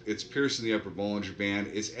 It's piercing the upper Bollinger Band.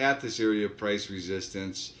 It's at this area of price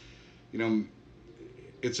resistance. You know,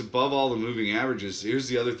 it's above all the moving averages. Here's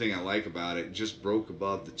the other thing I like about it. It just broke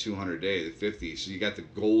above the 200-day, the 50. So you got the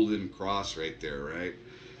golden cross right there, right?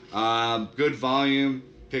 Good volume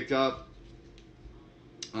pickup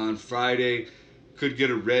on Friday. Could get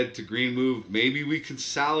a red to green move. Maybe we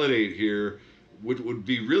consolidate here. What would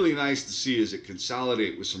be really nice to see is it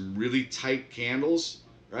consolidate with some really tight candles,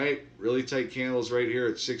 right? Really tight candles right here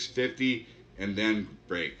at 650, and then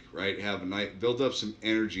break, right? Have a night, build up some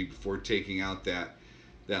energy before taking out that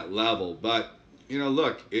level. But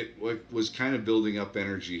look, it was kind of building up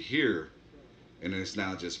energy here, and it's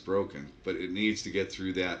now just broken. But it needs to get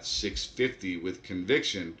through that 650 with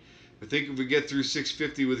conviction. I think if we get through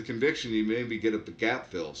 650 with a conviction, you maybe get up the gap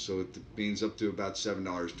fill. So it means up to about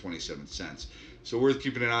 $7.27. So worth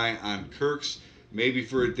keeping an eye on Kirk's, maybe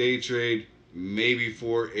for a day trade, maybe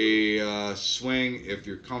for a swing. If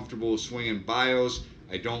you're comfortable swinging bios,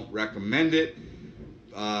 I don't recommend it.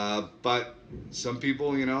 But some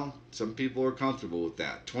people, some people are comfortable with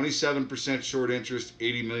that. 27% short interest,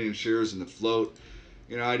 80 million shares in the float.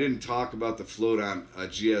 I didn't talk about the float on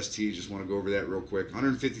GST. Just want to go over that real quick.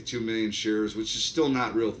 152 million shares, which is still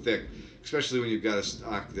not real thick, especially when you've got a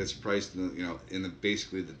stock that's priced in the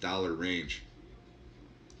basically the dollar range,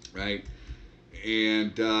 right?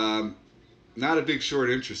 And not a big short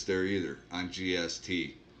interest there either on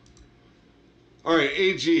GST. All right,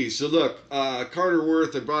 AG. So look, Carter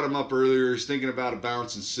Worth, I brought him up earlier. He's thinking about a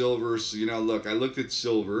bounce in silver. So, look, I looked at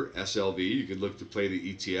silver, SLV. You could look to play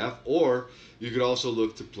the ETF, or you could also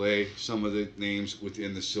look to play some of the names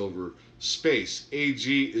within the silver space.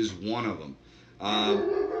 AG is one of them.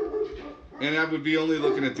 And I would be only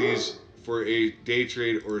looking at these for a day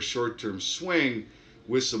trade or a short-term swing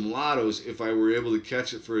with some lottos if I were able to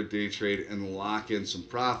catch it for a day trade and lock in some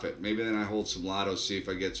profit. Maybe then I hold some lottos, see if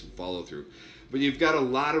I get some follow-through. But you've got a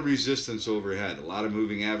lot of resistance overhead, a lot of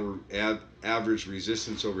moving average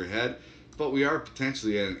resistance overhead, but we are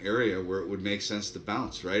potentially at an area where it would make sense to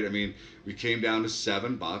bounce, right? I mean, we came down to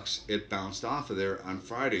 $7. It bounced off of there on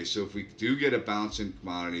Friday. So if we do get a bounce in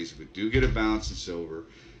commodities, if we do get a bounce in silver,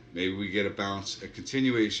 maybe we get a bounce, a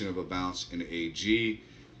continuation of a bounce in AG.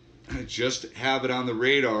 Just have it on the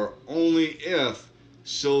radar only if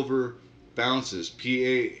silver bounces.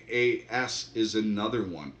 PAAS is another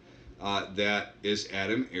one. That is at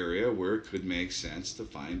an area where it could make sense to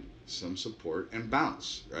find some support and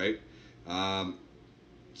bounce, right?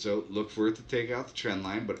 So look for it to take out the trend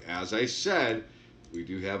line. But as I said, we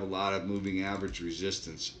do have a lot of moving average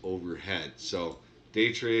resistance overhead. So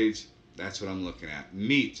day trades, that's what I'm looking at.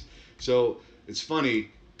 Meat. So it's funny,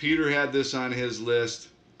 Peter had this on his list.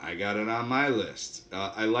 I got it on my list.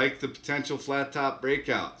 I like the potential flat top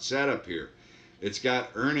breakout setup here. It's got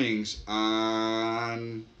earnings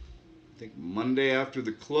on, I think, Monday after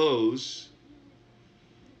the close.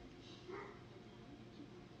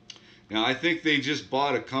 Now, I think they just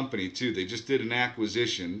bought a company, too. They just did an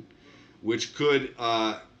acquisition, which could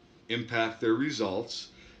impact their results.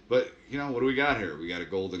 But, what do we got here? We got a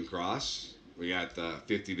golden cross. We got the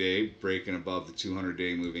 50-day breaking above the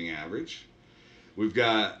 200-day moving average. We've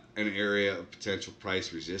got an area of potential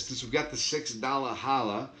price resistance. We've got the $6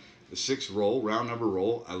 holla, the 6 roll, round number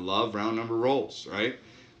roll. I love round number rolls, right?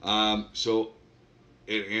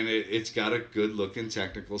 It's got a good looking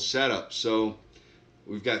technical setup. So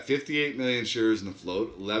we've got 58 million shares in the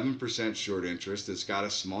float, 11% short interest. It's got a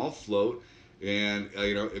small float, and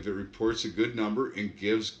if it reports a good number and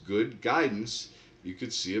gives good guidance, you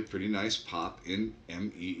could see a pretty nice pop in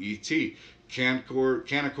MEET. Canaccord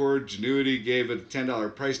Genuity gave it a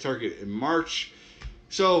 $10 price target in March.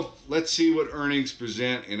 So let's see what earnings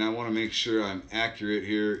present, and I want to make sure I'm accurate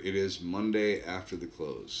here. It is Monday after the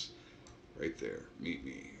close. Right there, meet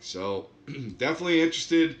me. So definitely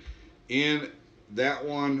interested in that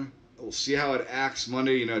one. We'll see how it acts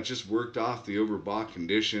Monday. It just worked off the overbought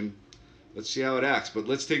condition. Let's see how it acts. But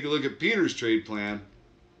let's take a look at Peter's trade plan.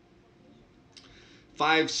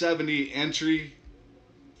 570 entry,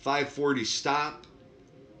 540 stop,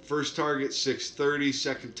 First target 630,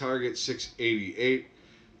 second target 688.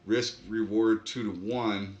 Risk reward 2 to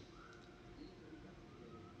 1.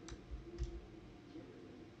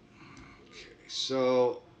 Okay,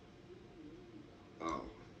 so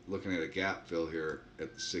looking at a gap fill here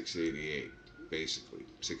at the 688, basically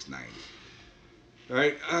 690. All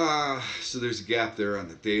right, so there's a gap there on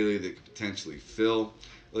the daily that could potentially fill.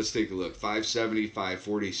 Let's take a look. 570,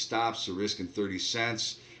 540 stops, so risking 30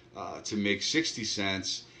 cents to make 60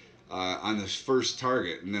 cents on this first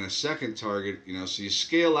target, and then a second target. So you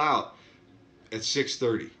scale out at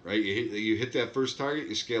 630, right? You hit that first target,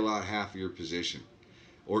 you scale out half of your position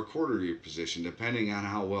or quarter of your position, depending on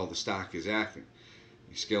how well the stock is acting.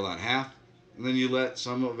 You scale out half, and then you let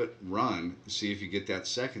some of it run to see if you get that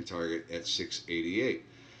second target at 688.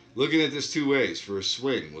 Looking at this two ways for a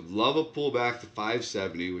swing, would love a pullback to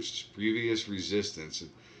 570, which is previous resistance, and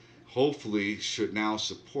hopefully should now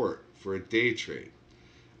support for a day trade.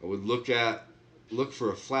 I would look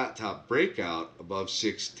for a flat top breakout above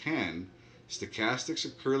 610. Stochastics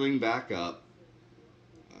are curling back up.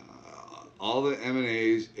 All the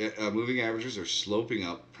M&As, moving averages, are sloping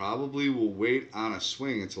up. Probably will wait on a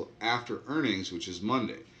swing until after earnings, which is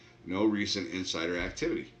Monday. No recent insider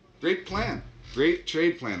activity. Great plan. Great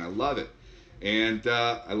trade plan. I love it. And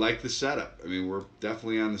I like the setup. I mean, we're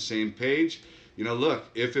definitely on the same page. Look,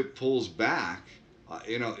 if it pulls back,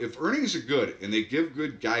 if earnings are good and they give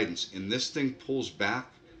good guidance and this thing pulls back,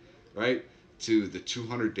 right, to the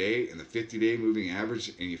 200-day and the 50-day moving average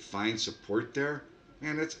and you find support there,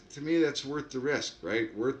 man, to me that's worth the risk,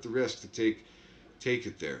 right? Worth the risk to take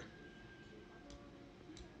it there.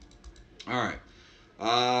 All right,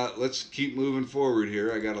 let's keep moving forward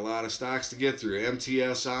here. I got a lot of stocks to get through.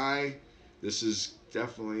 MTSI, this is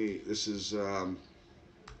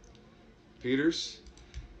Peters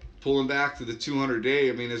pulling back to the 200-day.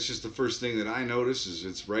 I mean, it's just the first thing that I notice is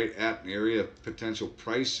it's right at an area of potential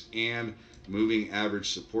price and moving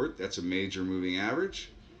average support. That's a major moving average.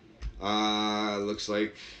 Looks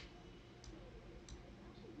like,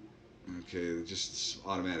 okay, just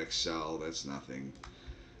automatic sell. That's nothing.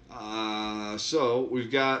 So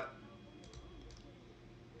we've got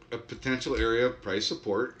a potential area of price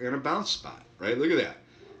support and a bounce spot, right? Look at that.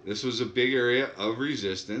 This was a big area of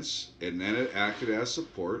resistance, and then it acted as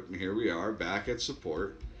support, and here we are back at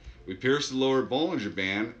support. We pierced the lower Bollinger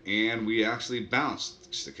Band, and we actually bounced.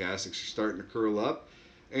 Stochastics are starting to curl up,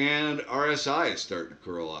 and RSI is starting to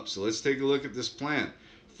curl up. So let's take a look at this plan.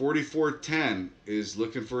 4410 is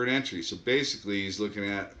looking for an entry. So basically, he's looking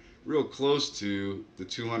at real close to the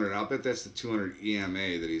 200. I'll bet that's the 200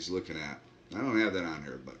 EMA that he's looking at. I don't have that on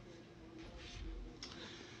here, but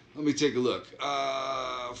let me take a look.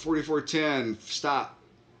 4410, stop.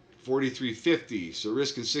 4350, so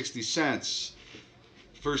risking 60 cents.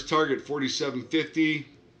 First target 4750.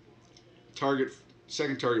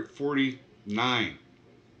 Second target 49.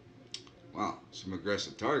 Wow, some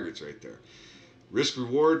aggressive targets right there. Risk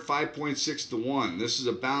reward 5.6 to 1. This is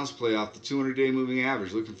a bounce play off the 200-day moving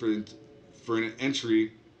average. Looking for an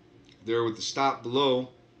entry there with the stop below,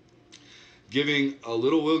 giving a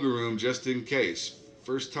little wiggle room just in case.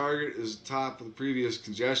 First target is the top of the previous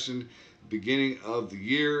congestion, beginning of the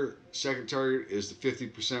year. Second target is the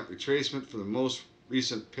 50% retracement for the most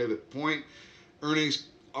recent pivot point. Earnings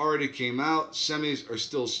already came out. Semis are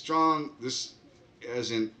still strong. This, as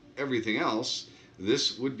in everything else,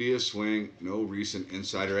 this would be a swing. No recent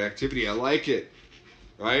insider activity. I like it,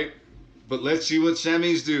 right? But let's see what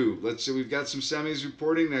semis do. Let's see. We've got some semis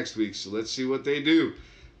reporting next week, so let's see what they do.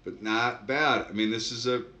 But not bad. I mean, this is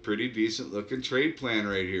a pretty decent looking trade plan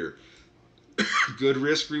right here. Good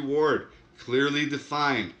risk reward, clearly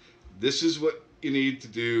defined. This is what you need to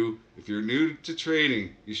do. If you're new to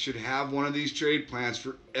trading, you should have one of these trade plans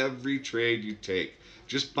for every trade you take.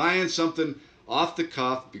 Just buying something off the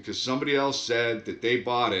cuff because somebody else said that they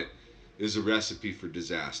bought it is a recipe for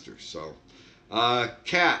disaster. So,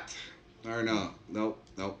 cat, or no.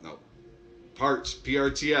 Parts,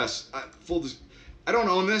 PRTS. I don't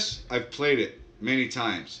own this. I've played it many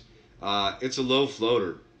times. It's a low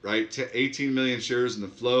floater, right? 18 million shares in the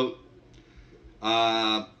float. We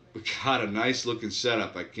got a nice looking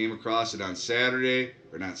setup. I came across it on Friday,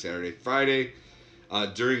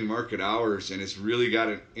 during market hours, and it's really got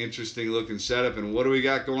an interesting looking setup. And what do we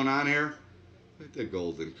got going on here? The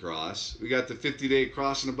golden cross. We got the 50-day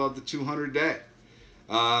crossing above the 200-day.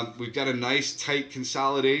 We've got a nice tight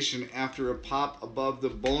consolidation after a pop above the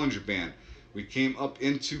Bollinger Band. We came up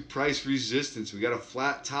into price resistance. We got a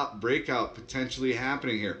flat top breakout potentially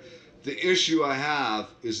happening here. The issue I have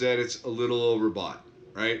is that it's a little overbought,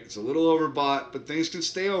 right? It's a little overbought, but things can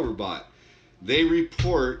stay overbought. They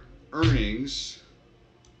report earnings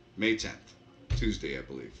May 10th, Tuesday, I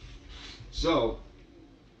believe. So,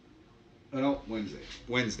 no,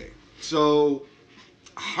 Wednesday. So,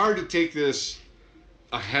 hard to take this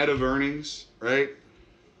ahead of earnings, right?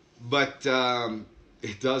 But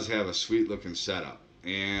it does have a sweet looking setup,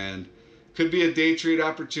 and could be a day trade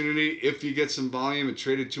opportunity if you get some volume. It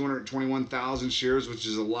traded 221,000 shares, which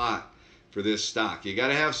is a lot for this stock. You got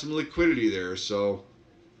to have some liquidity there. So,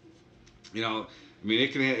 I mean,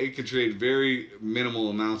 it can trade very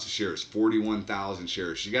minimal amounts of shares, 41,000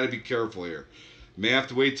 shares. You got to be careful here. May have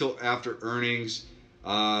to wait till after earnings.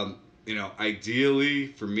 Ideally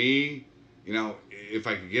for me, if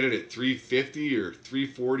I could get it at 350 or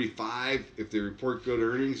 345, if they report good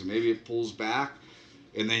earnings, maybe it pulls back,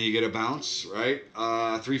 and then you get a bounce, right?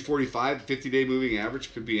 345, 50-day moving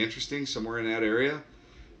average could be interesting somewhere in that area,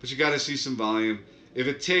 but you got to see some volume. If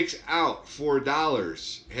it takes out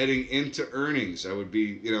 $4 heading into earnings, I would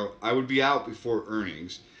be out before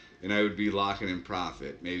earnings, and I would be locking in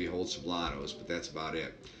profit. Maybe hold some lottos, but that's about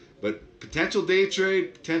it. But potential day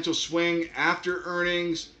trade, potential swing after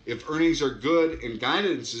earnings, if earnings are good and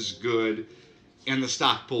guidance is good, and the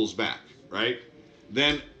stock pulls back, right?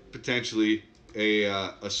 Then potentially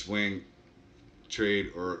a swing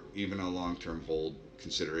trade or even a long-term hold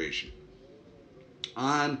consideration.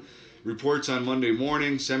 On reports on Monday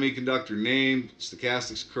morning, semiconductor name,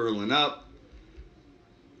 stochastics curling up.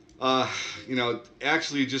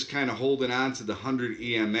 Actually just kind of holding on to the 100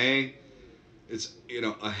 EMA. It's,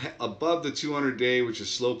 above the 200-day, which is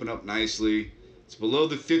sloping up nicely. It's below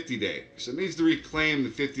the 50-day. So it needs to reclaim the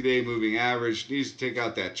 50-day moving average. It needs to take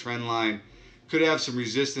out that trend line. Could have some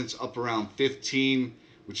resistance up around 15,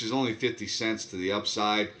 which is only 50 cents to the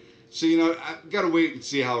upside. So, I've got to wait and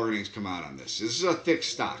see how earnings come out on this. This is a thick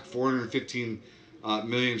stock, 415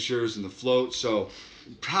 million shares in the float. So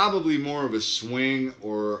probably more of a swing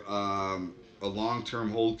or a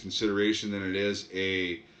long-term hold consideration than it is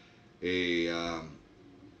a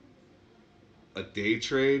day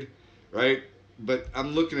trade, right? But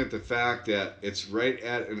I'm looking at the fact that it's right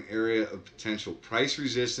at an area of potential price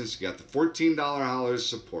resistance. You got the $14 hollers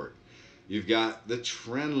support. You've got the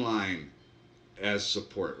trend line as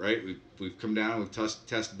support, right? We've come down, we've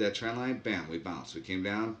tested that trend line, bam, we bounced. We came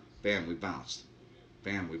down, bam, we bounced.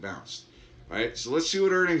 Bam, we bounced. All right, so let's see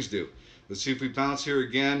what earnings do. Let's see if we bounce here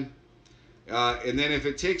again. And then if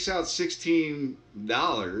it takes out $16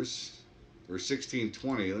 or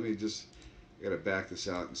 $16.20, let me just, I gotta back this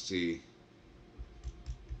out and see.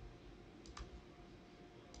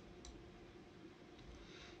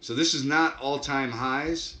 So this is not all-time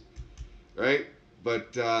highs, right?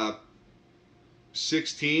 But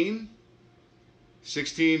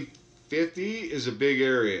 1650 is a big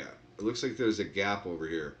area. It looks like there's a gap over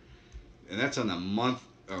here, and that's on the month.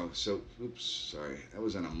 Oops, sorry, that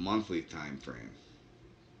was on a monthly time frame.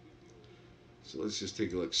 So let's just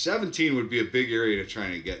take a look. 17 would be a big area to try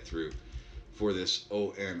and get through for this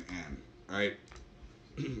ONN, right?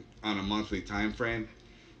 On a monthly time frame,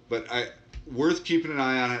 but worth keeping an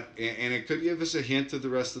eye on it, and it could give us a hint of the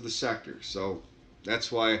rest of the sector. So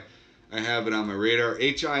that's why I have it on my radar.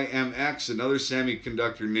 HIMX, another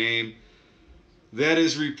semiconductor name that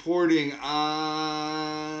is reporting on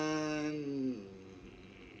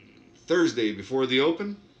Thursday before the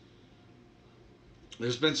open.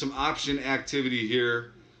 There's been some option activity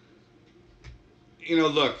here.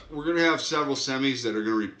 Look, we're going to have several semis that are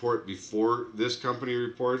going to report before this company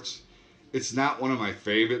reports. It's not one of my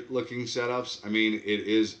favorite looking setups. I mean, it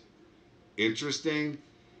is interesting.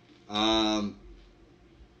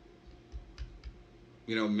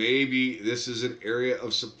 Maybe this is an area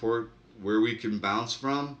of support where we can bounce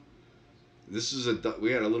from.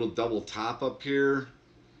 We had a little double top up here.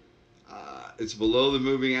 It's below the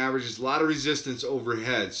moving average. There's a lot of resistance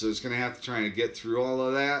overhead, so it's going to have to try and get through all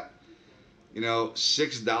of that.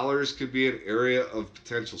 $6 could be an area of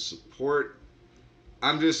potential support.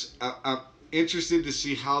 I'm interested to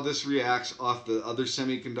see how this reacts off the other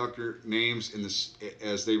semiconductor names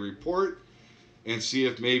as they report, and see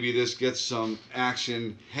if maybe this gets some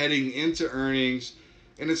action heading into earnings.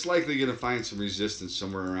 And it's likely going to find some resistance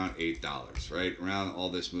somewhere around $8, right? Around all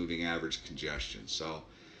this moving average congestion. So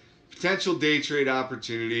potential day trade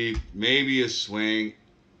opportunity, maybe a swing.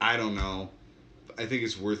 I don't know. I think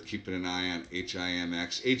it's worth keeping an eye on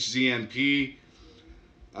HIMX. HZNP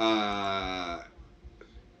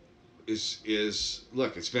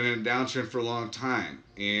look, it's been in a downtrend for a long time,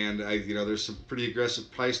 and there's some pretty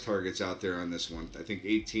aggressive price targets out there on this one. I think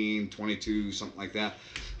 18, 22, something like that.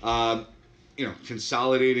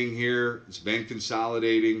 Consolidating here. It's been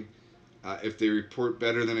consolidating. If they report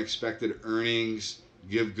better than expected earnings,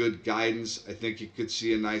 give good guidance, I think you could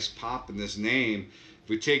see a nice pop in this name. If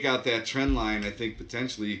we take out that trend line, I think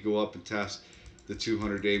potentially you go up and test the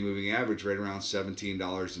 200-day moving average right around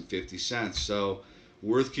 $17.50. So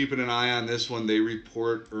worth keeping an eye on this one. They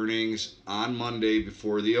report earnings on Monday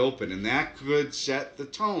before the open, and that could set the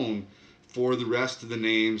tone for the rest of the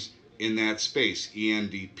names in that space.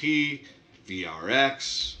 ENDP,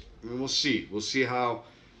 VRX. I mean, we'll see. We'll see how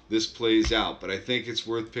this plays out, but I think it's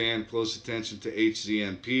worth paying close attention to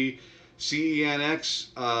HZMP.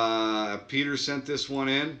 CENX, Peter sent this one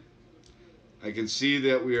in. I can see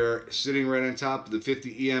that we are sitting right on top of the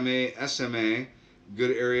 50 EMA SMA.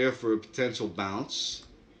 Good area for a potential bounce.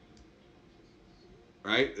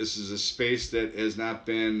 Right? This is a space that has not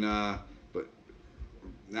been,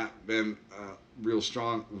 real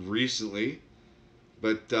strong recently,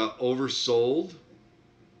 but oversold.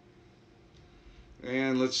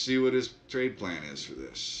 And let's see what his trade plan is for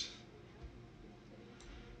this.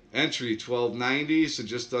 Entry 1290, so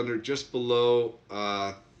just below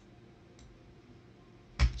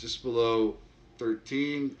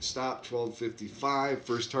 13. Stop 1255.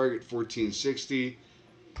 First target 1460.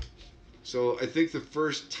 So I think the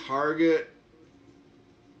first target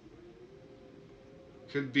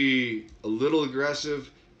could be a little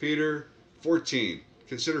aggressive, Peter. 14.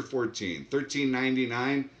 Consider 14.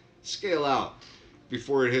 1399. Scale out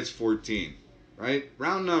before it hits 14. Right?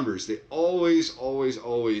 Round numbers. They always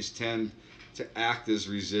tend to act as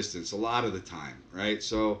resistance a lot of the time. Right?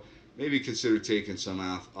 So maybe consider taking some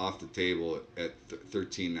off the table at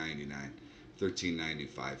 1399,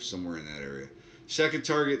 1395, somewhere in that area. Second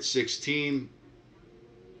target 16.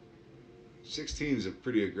 16 is a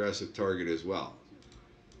pretty aggressive target as well.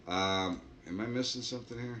 Am I missing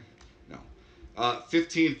something here? No.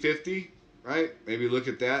 1550, right? Maybe look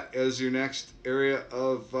at that as your next area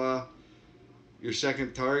of your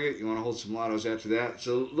second target. You want to hold some lottos after that.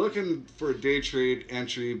 So looking for a day trade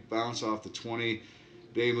entry, bounce off the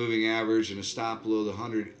 20-day moving average and a stop below the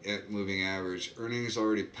 100 moving average. Earnings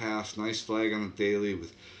already passed. Nice flag on the daily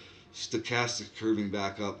with stochastic curving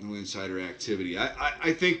back up, no insider activity.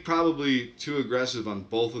 I think probably too aggressive on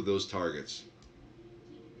both of those targets.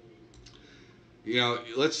 You know,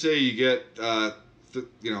 let's say you get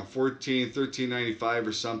 13.95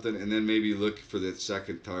 or something, and then maybe look for that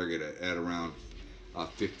second target at around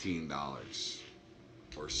 $15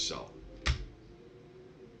 or so.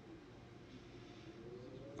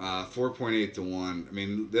 4.8 to 1. I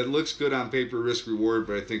mean, that looks good on paper, risk reward,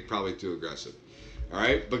 but I think probably too aggressive. All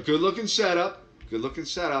right, but good looking setup. Good looking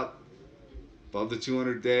setup. Above the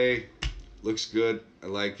 200-day. Looks good. I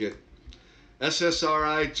like it.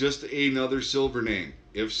 SSRI, just another silver name.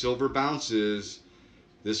 If silver bounces,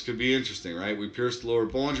 this could be interesting, right? We pierced the lower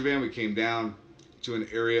Bollinger Band. We came down to an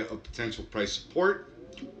area of potential price support.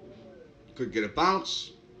 Could get a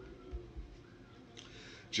bounce.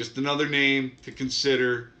 Just another name to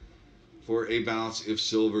consider for a bounce if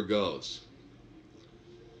silver goes.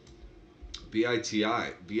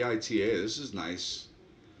 BITA, this is nice.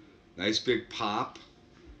 Nice big pop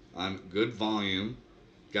on good volume.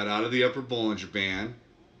 Got out of the upper Bollinger Band.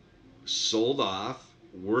 Sold off.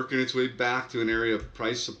 Working its way back to an area of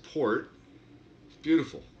price support.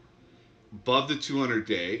 Beautiful. Above the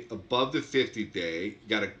 200-day. Above the 50-day.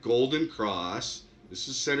 Got a golden cross. This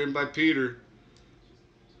is sent in by Peter.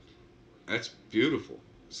 That's beautiful.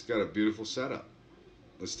 It's got a beautiful setup.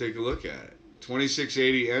 Let's take a look at it.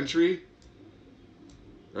 2680 entry.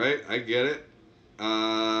 Right? I get it.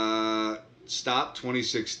 Stop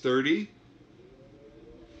 2630.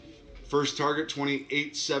 First target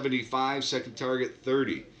 2875. Second target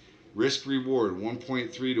 30. Risk reward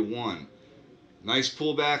 1.3 to 1. Nice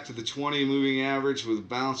pullback to the 20 moving average with a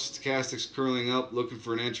bounce. Stochastics curling up. Looking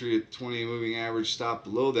for an entry at 20 moving average. Stop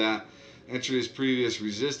below that. Entry is previous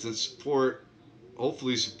resistance. Support.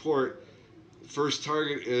 Hopefully support. First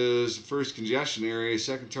target is the first congestion area.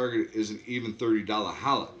 Second target is an even $30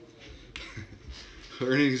 holla.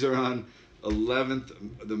 Earnings are on 11th,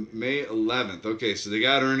 the May 11th. Okay, so they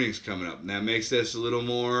got earnings coming up, and that makes this a little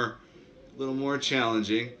more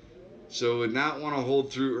challenging. So would not want to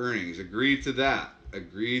hold through earnings. Agree to that.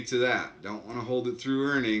 Agree to that. Don't want to hold it through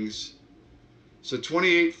earnings. So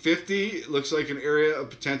 2850 looks like an area of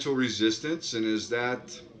potential resistance, and is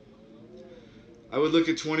that? I would look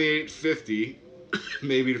at 2850,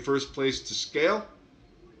 maybe the first place to scale.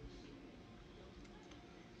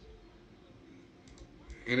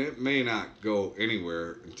 And it may not go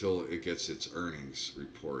anywhere until it gets its earnings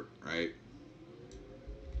report, right?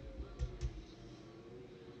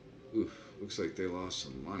 Oof, looks like they lost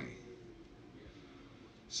some money.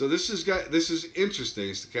 So this is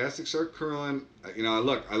interesting. Stochastics are curling. You know,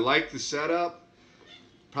 look, I like the setup.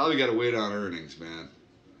 Probably got to wait on earnings, man.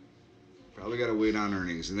 Probably got to wait on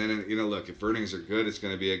earnings. And then, look, if earnings are good, it's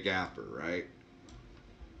going to be a gapper, right?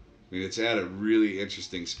 I mean, it's at a really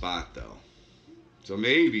interesting spot, though. So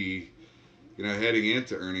maybe, heading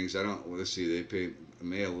into earnings, let's see, they paid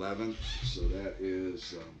May 11th, so that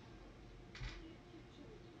is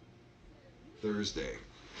Thursday.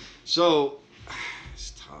 So,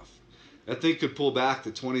 it's tough. That thing could pull back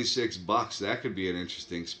to 26 bucks. That could be an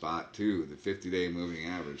interesting spot, too, the 50-day moving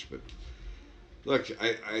average. But, look,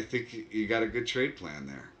 I think you got a good trade plan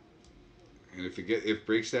there. And if it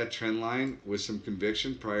breaks that trend line with some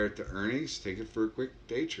conviction prior to earnings, take it for a quick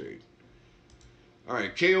day trade. All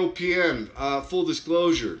right, KOPN, full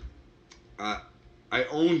disclosure. I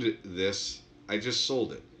owned this. I just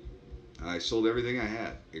sold it. I sold everything I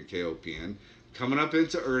had in KOPN. Coming up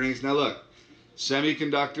into earnings. Now look,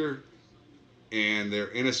 semiconductor, and they're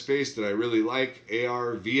in a space that I really like,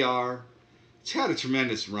 AR, VR. It's had a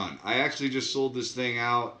tremendous run. I actually just sold this thing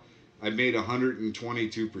out. I made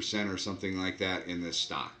 122% or something like that in this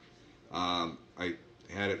stock. I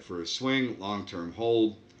had it for a swing, long-term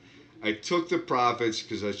hold. I took the profits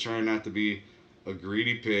because I was trying not to be a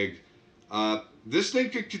greedy pig. This thing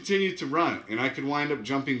could continue to run, and I could wind up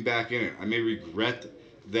jumping back in it. I may regret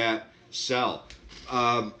that sell.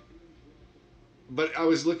 But I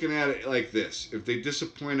was looking at it like this. If they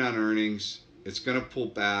disappoint on earnings, it's going to pull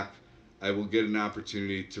back. I will get an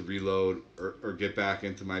opportunity to reload or get back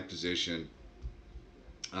into my position.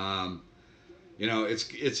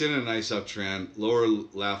 It's in a nice uptrend, lower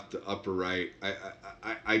left to upper right.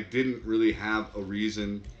 I didn't really have a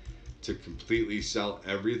reason to completely sell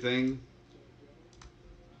everything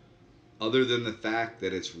other than the fact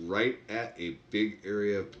that it's right at a big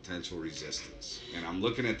area of potential resistance. And I'm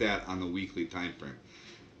looking at that on the weekly time frame.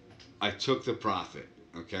 I took the profit,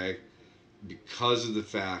 okay? Because of the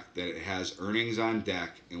fact that it has earnings on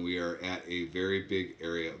deck and we are at a very big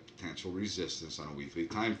area of potential resistance on a weekly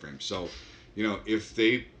time frame. So, if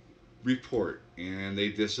they report and they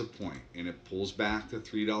disappoint and it pulls back to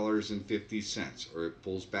 $3.50 or it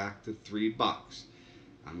pulls back to $3,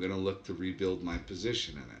 I'm going to look to rebuild my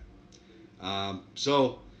position in it.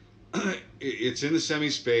 So it's in the semi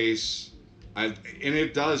space, and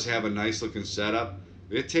it does have a nice looking setup.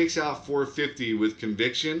 It takes out 450 with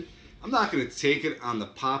conviction. I'm not going to take it on the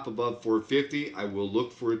pop above 450. I will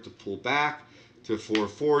look for it to pull back to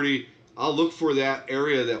 440. I'll look for that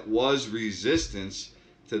area that was resistance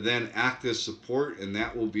to then act as support, and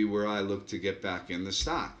that will be where I look to get back in the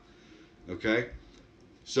stock. Okay?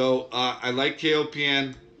 So I like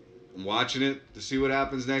KOPN. I'm watching it to see what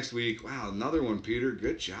happens next week. Wow, another one, Peter.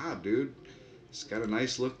 Good job, dude. It's got a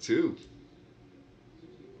nice look, too.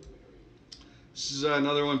 This is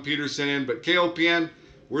another one Peter sent in, but KOPN,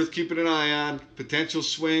 worth keeping an eye on. Potential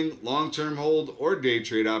swing, long-term hold, or day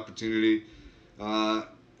trade opportunity.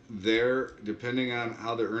 There, depending on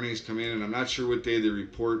how their earnings come in, and I'm not sure what day they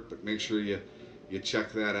report, but make sure you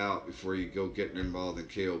check that out before you go getting involved in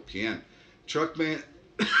KOPN. Truck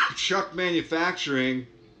manufacturing,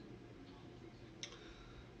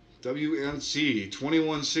 WNC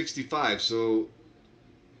 2165. So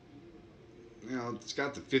it's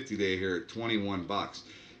got the 50-day here at 21 bucks.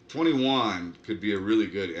 21 could be a really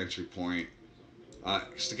good entry point.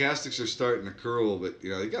 Stochastics are starting to curl, but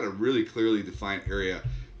they got a really clearly defined area.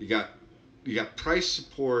 You got price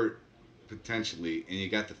support potentially, and you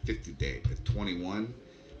got the 50-day at 21.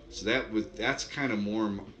 So that's kind of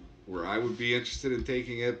more where I would be interested in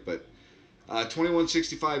taking it. But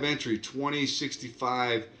 2165 entry,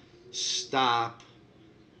 2065 stop.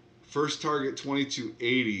 First target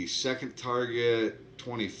 2280, second target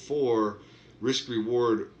 24. Risk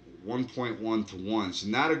reward 1.1 to 1. So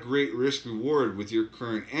not a great risk reward with your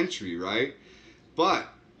current entry, right? But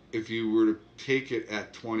if you were to take it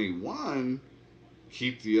at 21,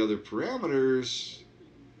 keep the other parameters,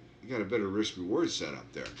 you got a better risk reward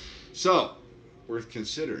setup there. So, worth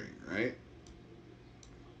considering, right?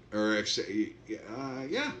 Or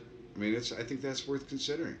yeah. I mean, I think that's worth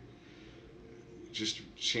considering. Just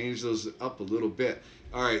change those up a little bit.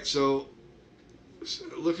 All right, so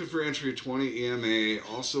looking for entry at 20 EMA,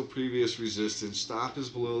 also previous resistance. Stop is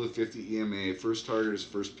below the 50 EMA. First target is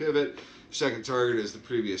first pivot. Second target is the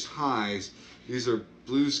previous highs. These are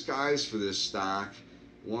blue skies for this stock.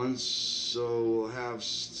 So we'll have to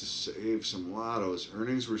save some lottos.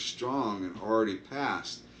 Earnings were strong and already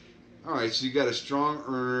passed. All right, so you got a strong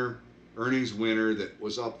earnings winner that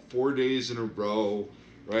was up 4 days in a row,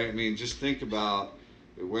 right? I mean, just think about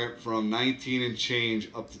it went from 19 and change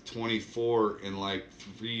up to 24 in like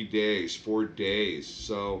 4 days.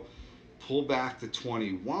 So pull back to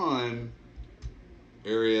 21,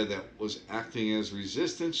 area that was acting as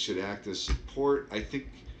resistance should act as support. I think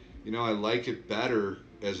You know, I like it better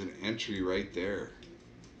as an entry right there.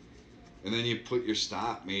 And then you put your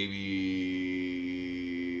stop maybe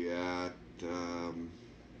at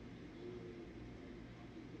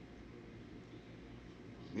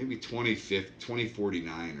maybe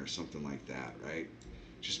 2049 or something like that, right?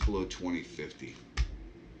 Just below 2050.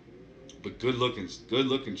 But good looking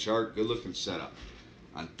chart, good looking setup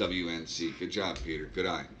on WNC. Good job, Peter. Good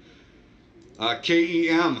eye.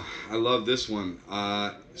 KEM, I love this one.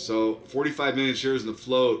 So 45 million shares in the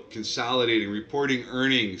float, consolidating, reporting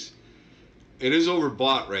earnings. It is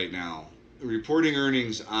overbought right now. Reporting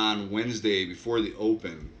earnings on Wednesday before the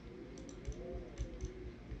open.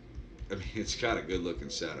 I mean, it's got a good looking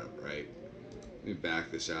setup, right? Let me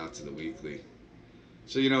back this out to the weekly.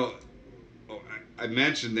 So, you know, I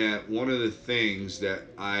mentioned that one of the things that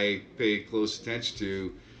I pay close attention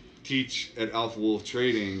to, teach at Alpha Wolf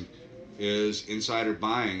Trading, is insider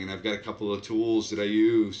buying, and I've got a couple of tools that I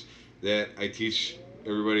use that I teach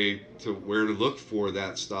everybody to where to look for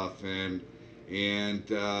that stuff, and you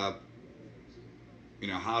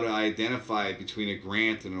know, how to identify between a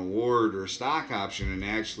grant and an award or a stock option, and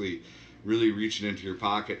actually really reaching into your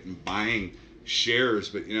pocket and buying shares.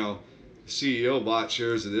 But you know, the CEO bought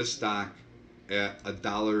shares of this stock at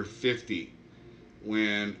 $1.50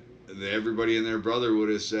 when everybody and their brother would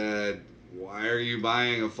have said, why are you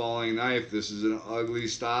buying a falling knife? This is an ugly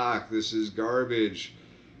stock. This is garbage.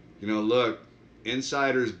 You know, look,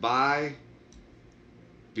 insiders buy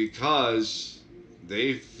because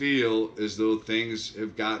they feel as though things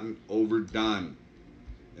have gotten overdone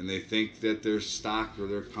and they think that their stock or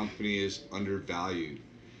their company is undervalued.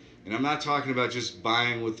 And I'm not talking about just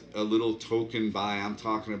buying with a little token buy. I'm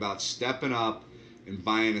talking about stepping up and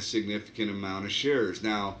buying a significant amount of shares.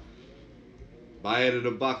 Now, buy it at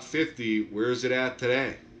 $1.50. Where is it at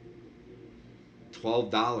today?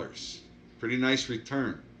 $12. Pretty nice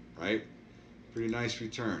return, right? Pretty nice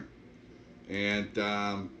return. And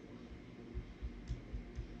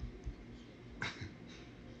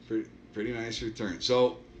pretty nice return.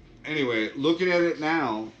 So anyway, looking at it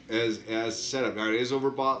now as setup. Now it is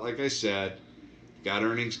overbought, like I said. Got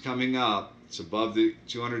earnings coming up. It's above the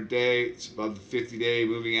 200-day. It's above the 50-day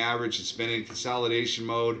moving average. It's been in consolidation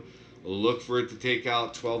mode. Look for it to take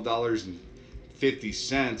out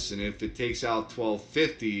 $12.50, and if it takes out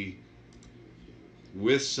 $12.50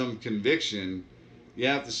 with some conviction, you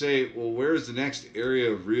have to say, well, where's the next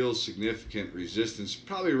area of real significant resistance?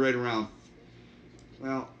 Probably right around,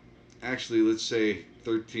 well, actually, let's say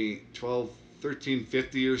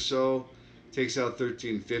 1350 or so. Takes out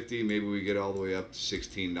 1350, maybe we get all the way up to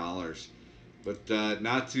 $16. But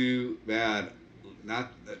not too bad.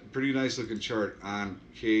 Not pretty nice looking chart on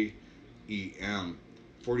KEM.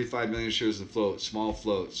 45 million shares in the float, small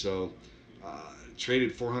float. So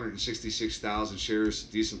traded 466,000 shares,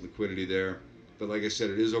 decent liquidity there. But like I said,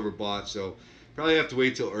 it is overbought, so probably have to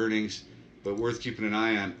wait till earnings. But worth keeping an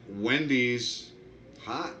eye on. Wendy's,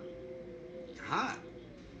 hot, hot,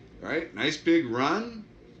 right? Nice big run.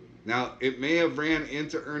 Now, it may have ran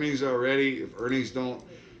into earnings already. If earnings don't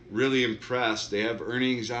really impress, they have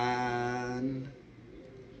earnings on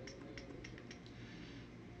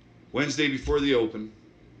Wednesday before the open,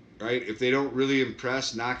 right? If they don't really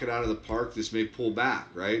impress, knock it out of the park, this may pull back,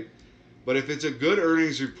 right? But if it's a good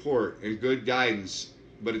earnings report and good guidance,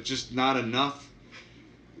 but it's just not enough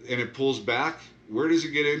and it pulls back, where does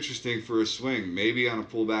it get interesting for a swing? Maybe on a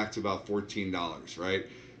pullback to about $14, right?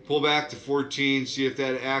 Pull back to 14, see if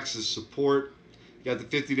that acts as support. You got the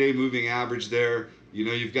 50-day moving average there. You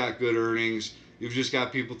know you've got good earnings. You've just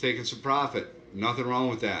got people taking some profit. Nothing wrong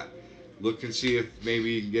with that. Look and see if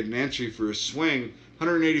maybe you can get an entry for a swing.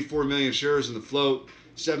 184 million shares in the float,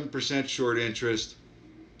 7% short interest.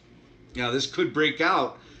 Now this could break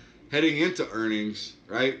out heading into earnings,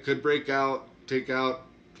 right? Could break out, take out,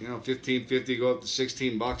 you know, 15.50, go up to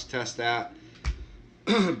 $16, test that.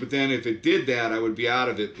 But then if it did that, I would be out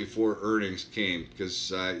of it before earnings came,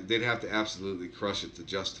 because they'd have to absolutely crush it to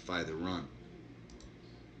justify the run.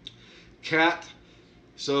 Cat.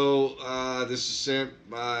 So this is sent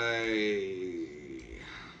by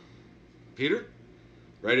Peter.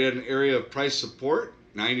 Right at an area of price support,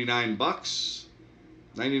 $99.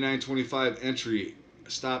 99.25 entry.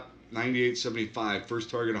 Stop 98.75. First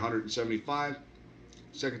target 175.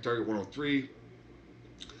 Second target 103.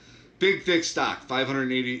 Big thick stock,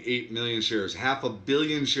 588 million shares, 500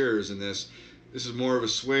 million shares in this. This is more of a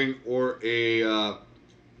swing or a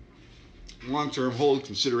long-term hold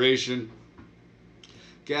consideration.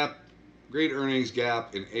 Gap, great earnings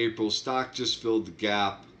gap in April. Stock just filled the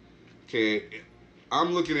gap. Okay,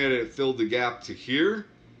 I'm looking at it filled the gap to here.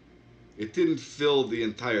 It didn't fill the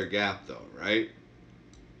entire gap though, right?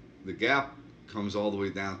 the gap comes all the way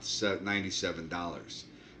down to $97,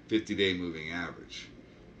 50-day moving average.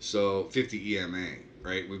 So 50 EMA,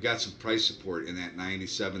 right? We've got some price support in that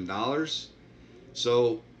 $97.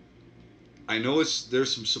 So I know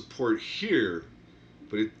there's some support here,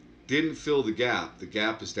 but it didn't fill the gap. The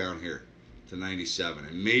gap is down here to 97,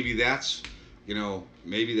 and maybe that's,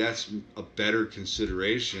 maybe that's a better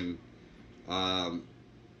consideration um,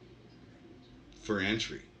 for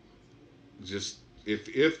entry. Just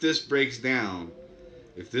if this breaks down,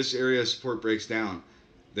 if this area of support breaks down,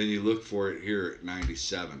 then you look for it here at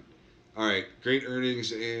 97. All right, great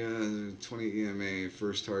earnings and 20 EMA,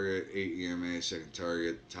 first target, 8 EMA, second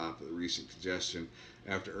target, top of the recent congestion.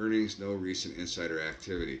 After earnings, no recent insider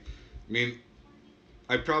activity. I mean,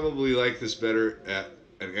 I probably like this better at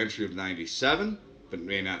an entry of 97, but it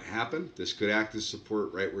may not happen. This could act as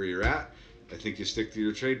support right where you're at. I think you stick to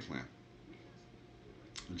your trade plan.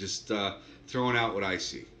 I'm just throwing out what I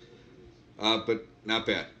see. But not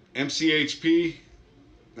bad. MCHP,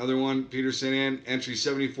 another one, Peter sent in. Entry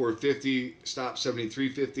 74.50, stop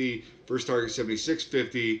 73.50, first target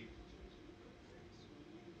 76.50,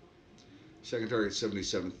 second target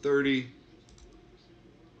 77.30.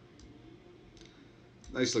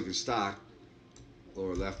 Nice looking stock.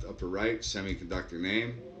 Lower left, upper right, semiconductor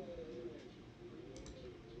name.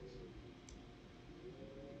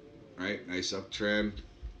 All right, nice uptrend.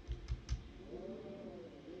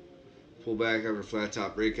 Pull back after flat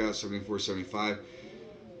top breakout, 74.75.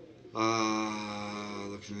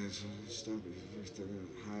 Looking at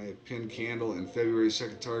high pin candle in February.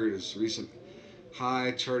 Second target is recent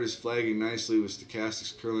high. Chart is flagging nicely with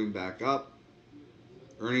stochastics curling back up.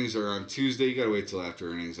 Earnings are on Tuesday. You gotta wait till after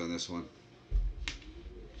earnings on this one.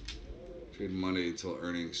 Trade Monday until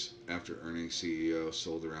earnings. After earnings, CEO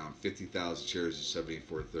sold around 50,000 shares at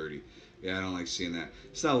 74.30. Yeah, I don't like seeing that.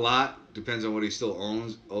 It's not a lot. Depends on what he still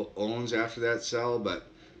owns after that sell. But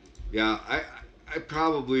yeah, I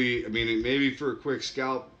probably, I mean, maybe for a quick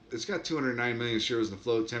scalp, it's got 209 million shares in the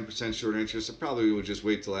float, 10% short interest. I probably would just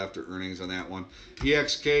wait till after earnings on that one.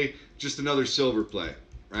 EXK, just another silver play,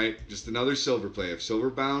 right? Just another silver play. If silver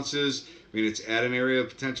bounces, I mean, it's at an area of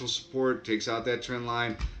potential support, takes out that trend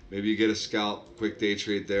line. Maybe you get a scalp, quick day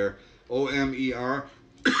trade there. OMER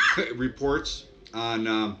reports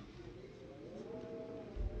on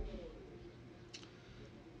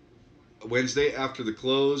Wednesday after the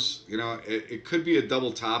close. It could be a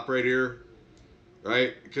double top right here,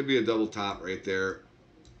 right? It could be a double top right there.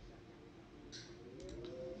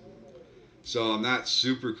 So I'm not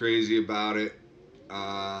super crazy about it.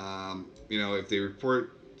 If they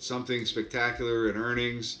report something spectacular in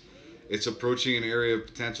earnings, it's approaching an area of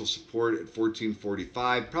potential support at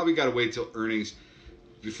 14.45. Probably got to wait till earnings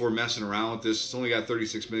before messing around with this. It's only got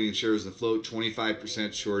 36 million shares in the float,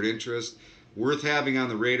 25% short interest. Worth having on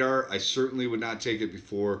the radar. I certainly would not take it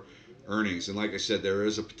before earnings. And like I said, there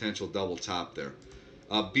is a potential double top there.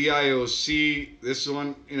 BIOC, this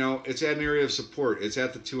one, it's at an area of support. It's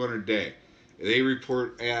at the 200-day. They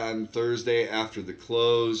report on Thursday after the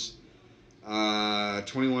close.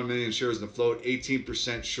 21 million shares in the float,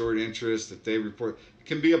 18% short interest that they report. It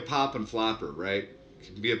can be a pop and flopper, right? It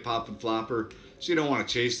can be a pop and flopper. So you don't want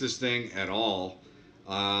to chase this thing at all.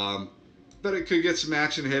 But it could get some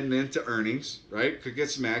action heading into earnings, right? Could get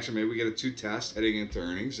some action. Maybe we get a 2 test heading into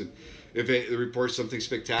earnings. And if it reports something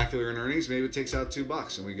spectacular in earnings, maybe it takes out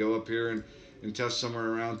 $2 and we go up here and test somewhere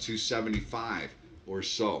around 275 or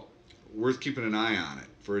so. Worth keeping an eye on it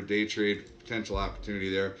for a day trade potential opportunity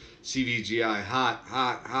there. CVGI, hot,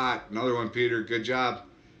 hot, hot. Another one, Peter. Good job.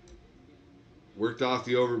 Worked off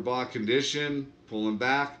the overbought condition, pulling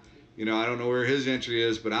back. I don't know where his entry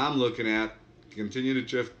is, but I'm looking at continue to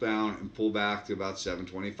drift down and pull back to about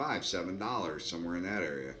 $7.25, $7, somewhere in that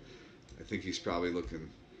area. I think he's probably looking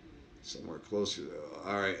somewhere closer though.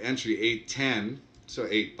 All right, entry 8.10, so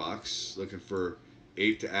 $8. Looking for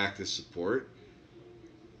 8 to act as support.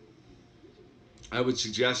 I would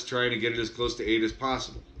suggest trying to get it as close to 8 as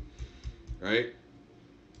possible, right?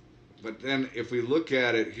 But then if we look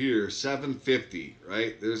at it here, 750,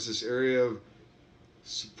 right? There's this area of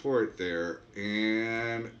support there,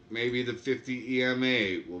 and maybe the 50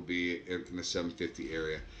 EMA will be in the 750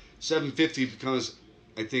 area. 750 becomes,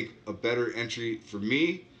 I think, a better entry for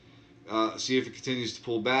me. See if it continues to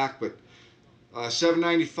pull back, but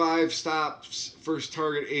 795 stops, first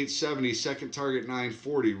target 870, second target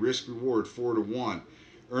 940, risk reward 4-1.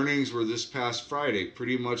 Earnings were this past Friday,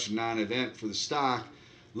 pretty much non-event for the stock.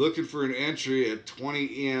 Looking for an entry at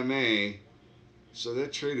 20 EMA. So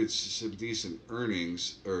that traded some decent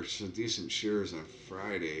earnings or some decent shares on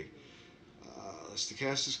Friday.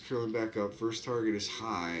 Stochastic is curling back up. First target is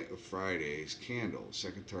high of Friday's candle.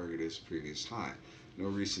 Second target is previous high. No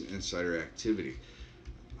recent insider activity.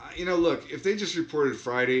 Look, if they just reported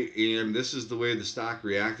Friday and this is the way the stock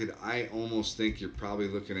reacted, I almost think you're probably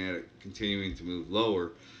looking at it continuing to move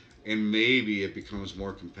lower, and maybe it becomes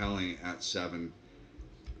more compelling at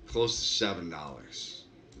close to $7.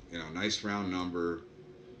 Nice round number.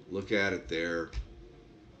 Look at it there.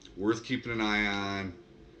 Worth keeping an eye on.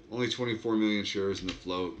 Only 24 million shares in the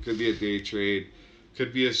float. Could be a day trade.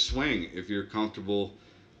 Could be a swing if you're comfortable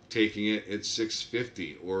taking it at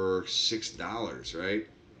 6.50 or $6, right?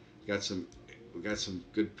 We got some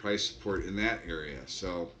good price support in that area.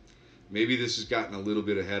 So maybe this has gotten a little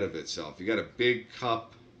bit ahead of itself. You got a big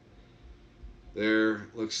cup there,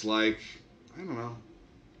 looks like. I don't know.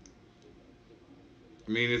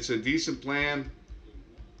 I mean, it's a decent plan.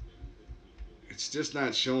 It's just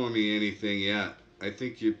not showing me anything yet. I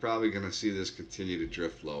think you're probably going to see this continue to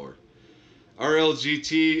drift lower.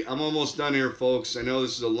 RLGT, I'm almost done here, folks. I know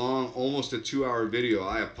this is a long, almost a 2-hour video.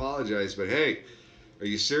 I apologize, but hey, are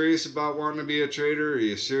you serious about wanting to be a trader? Are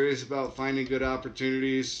you serious about finding good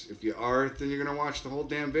opportunities? If you are, then you're going to watch the whole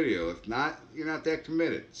damn video. If not, you're not that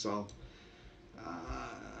committed. So,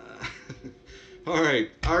 all right,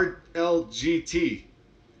 RLGT.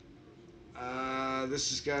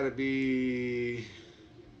 This has got to be,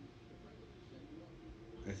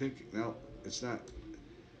 I think, no, it's not.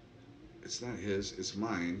 It's not his, it's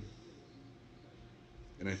mine.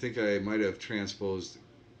 And I think I might have transposed.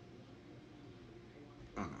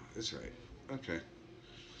 Oh, no, it's right. Okay.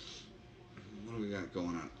 What do we got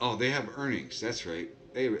going on? Oh, they have earnings. That's right.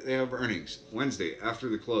 They have earnings Wednesday after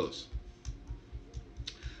the close.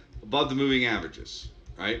 Above the moving averages,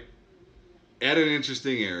 right? At an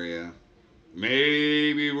interesting area.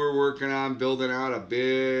 Maybe we're working on building out a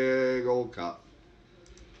big old cup.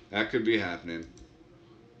 That could be happening,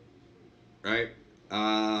 right?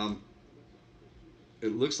 Um,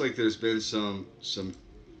 it looks like there's been some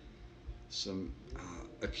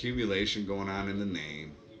accumulation going on in the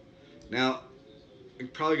name. Now, I'm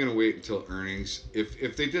probably going to wait until earnings.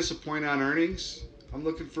 If they disappoint on earnings, I'm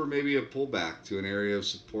looking for maybe a pullback to an area of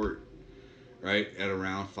support, right, at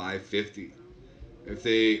around 550. If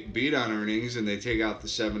they beat on earnings and they take out the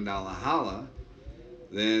 $7 holla,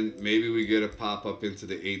 then maybe we get a pop up into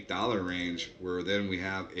the $8 range where then we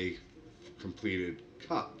have a completed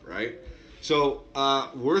cup, right? So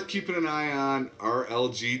worth keeping an eye on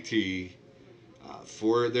RLGT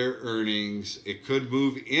for their earnings. It could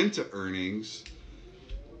move into earnings,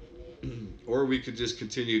 or we could just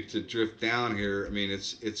continue to drift down here. I mean,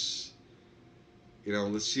 it's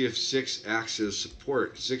let's see if 6 acts as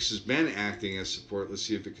support. 6 has been acting as support. Let's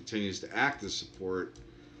see if it continues to act as support.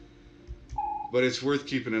 But it's worth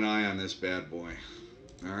keeping an eye on this bad boy.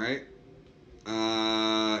 All right.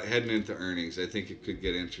 Heading into earnings, I think it could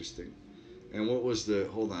get interesting. And what was the?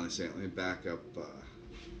 Hold on a second. Let me back up.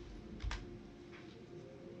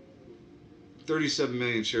 37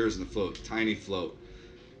 million shares in the float. Tiny float.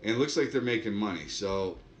 And it looks like they're making money.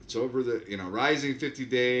 So it's over the, rising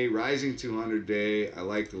 50-day, rising 200-day. I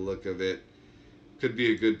like the look of it. Could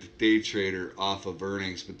be a good day trader off of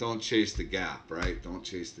earnings, but don't chase the gap, right? Don't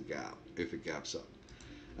chase the gap if it gaps up.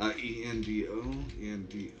 ENDO,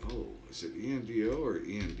 ENDO. Is it ENDO or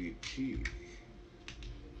ENDP?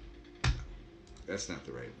 That's not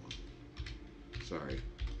the right one. Sorry.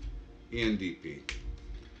 ENDP.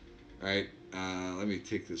 All right. Let me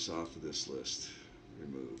take this off of this list.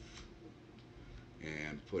 Remove.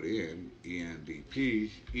 And put in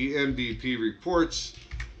ENDP. ENDP reports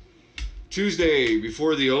Tuesday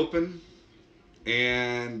before the open.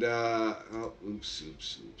 And, oops.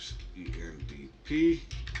 ENDP.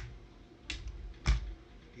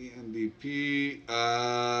 ENDP.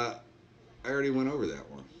 I already went over that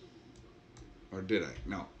one. Or did I?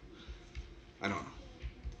 No. I don't know.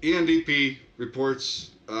 ENDP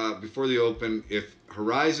reports before the open. If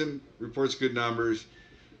Horizon reports good numbers,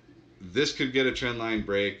 this could get a trend line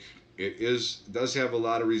break. It does have a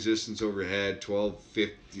lot of resistance overhead,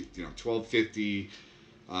 1250,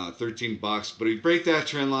 $13. But if you break that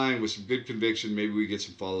trend line with some good conviction, maybe we get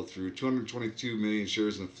some follow through. 222 million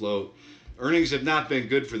shares in the float. Earnings have not been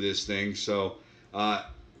good for this thing, so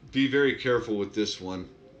be very careful with this one.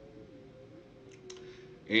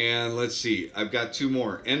 And let's see, I've got 2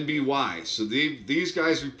 more. NBY. So these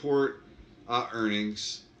guys report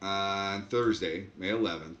earnings on Thursday, May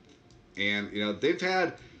 11th. And, they've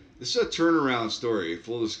had, this is a turnaround story.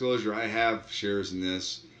 Full disclosure, I have shares in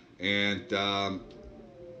this. And I'm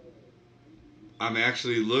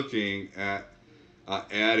actually looking at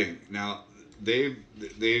adding. Now, they've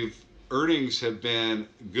earnings have been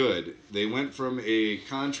good. They went from a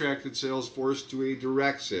contracted sales force to a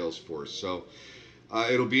direct sales force. So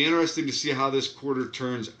it'll be interesting to see how this quarter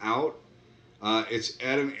turns out. It's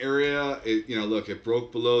at an area, look, it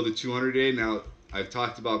broke below the 200-day. Now, I've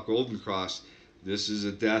talked about Golden Cross. This is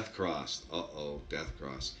a death cross. Uh-oh, death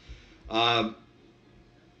cross. Um,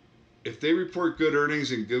 if they report good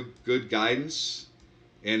earnings and good guidance,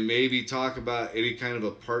 and maybe talk about any kind of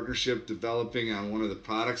a partnership developing on one of the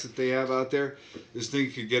products that they have out there, this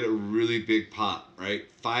thing could get a really big pop, right?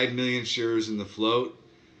 5 million shares in the float.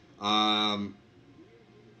 Not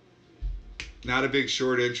a big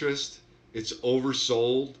short interest. It's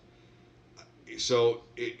oversold. So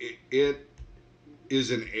it's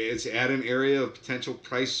at an area of potential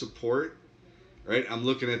price support, right? I'm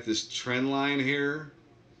looking at this trend line here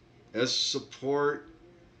as support.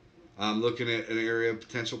 I'm looking at an area of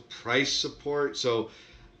potential price support. So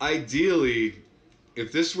ideally,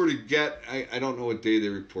 if this were to get, I don't know what day they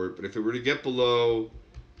report, but if it were to get below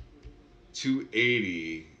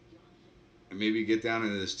 280 and maybe get down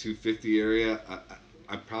into this 250 area,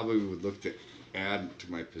 I probably would look to add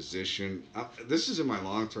to my position. This is in my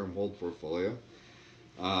long-term hold portfolio.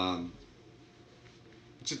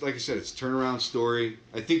 Just like I said, it's a turnaround story.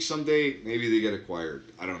 I think someday maybe they get acquired.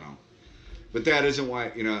 I don't know. But that isn't why,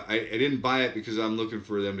 I didn't buy it because I'm looking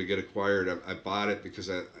for them to get acquired. I bought it because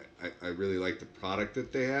I really like the product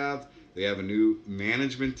that they have. They have a new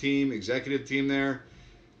management team, executive team there,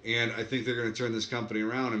 and I think they're going to turn this company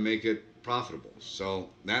around and make it profitable. So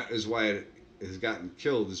that is why it has gotten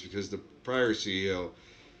killed, is because the prior CEO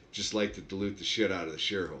just liked to dilute the shit out of the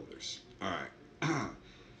shareholders. All right.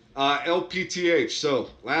 LPTH. So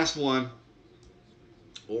last one.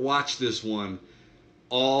 We'll watch this one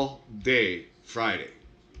all day Friday.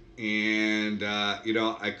 And,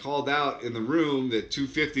 I called out in the room that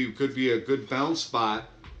 250 could be a good bounce spot.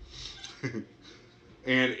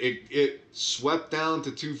 And it swept down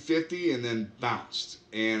to 250 and then bounced.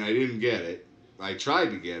 And I didn't get it. I tried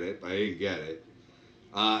to get it, but I didn't get it.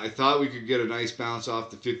 I thought we could get a nice bounce off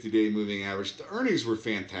the 50-day moving average. The earnings were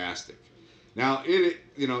fantastic. Now,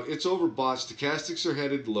 it's overbought. Stochastics are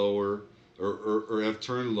headed lower or have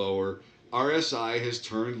turned lower. RSI has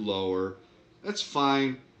turned lower. That's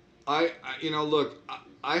fine. Look,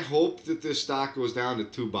 I hope that this stock goes down to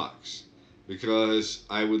 $2 because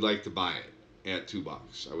I would like to buy it at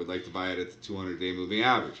 $2. I would like to buy it at the 200-day moving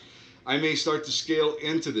average. I may start to scale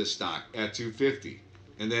into this stock at 250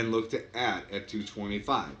 and then look to add at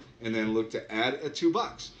 225 and then look to add at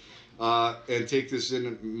 $2. And take this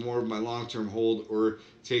in more of my long-term hold or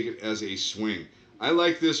take it as a swing. I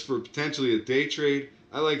like this for potentially a day trade.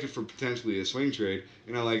 I like it for potentially a swing trade,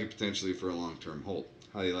 and I like it potentially for a long-term hold.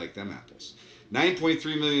 How do you like them apples? 9.3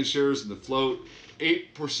 million shares in the float,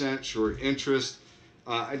 8% short interest.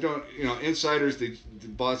 Insiders, they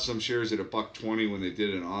bought some shares at $1.20 when they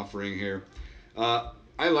did an offering here.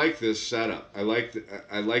 I like this setup. I like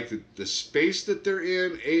the space that they're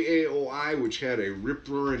in. AAOI, which had a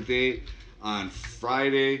rip-roaring day on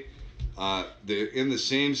Friday. They're in the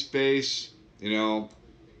same space.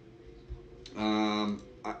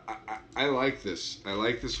 I like this. I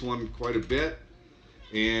like this one quite a bit,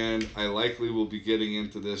 and I likely will be getting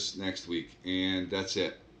into this next week. And that's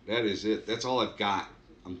it. That is it. That's all I've got.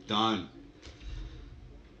 I'm done.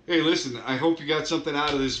 Hey, listen, I hope you got something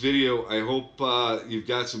out of this video. I hope you've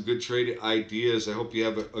got some good trade ideas. I hope you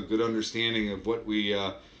have a good understanding of what we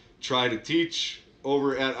try to teach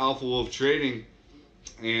over at Alpha Wolf Trading.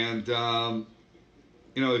 And,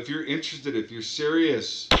 if you're interested, if you're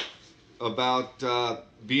serious about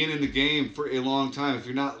being in the game for a long time, if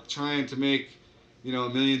you're not trying to make,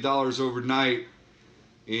 $1 million overnight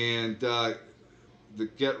and the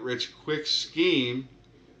get-rich-quick scheme,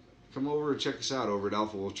 come over and check us out over at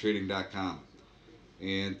alphawolftrading.com.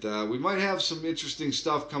 And we might have some interesting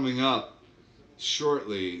stuff coming up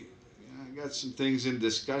shortly. I got some things in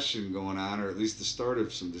discussion going on, or at least the start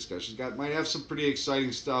of some discussions. Might have some pretty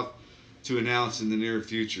exciting stuff to announce in the near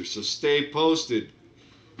future. So stay posted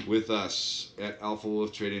with us at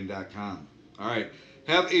alphawolftrading.com. All right.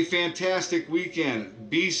 Have a fantastic weekend.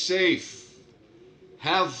 Be safe.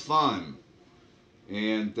 Have fun.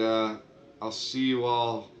 And I'll see you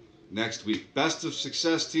all next week. Best of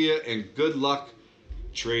success to you and good luck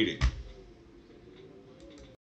trading.